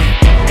 test me.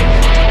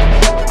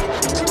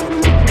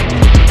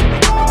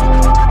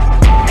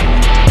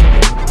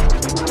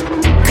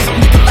 Cause I'm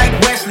looking like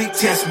Wesley,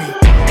 test me.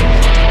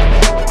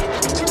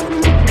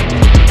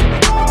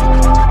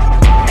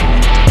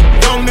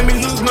 Don't make me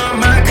lose my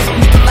mind, cause I'm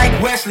looking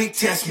like Wesley,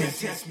 test me.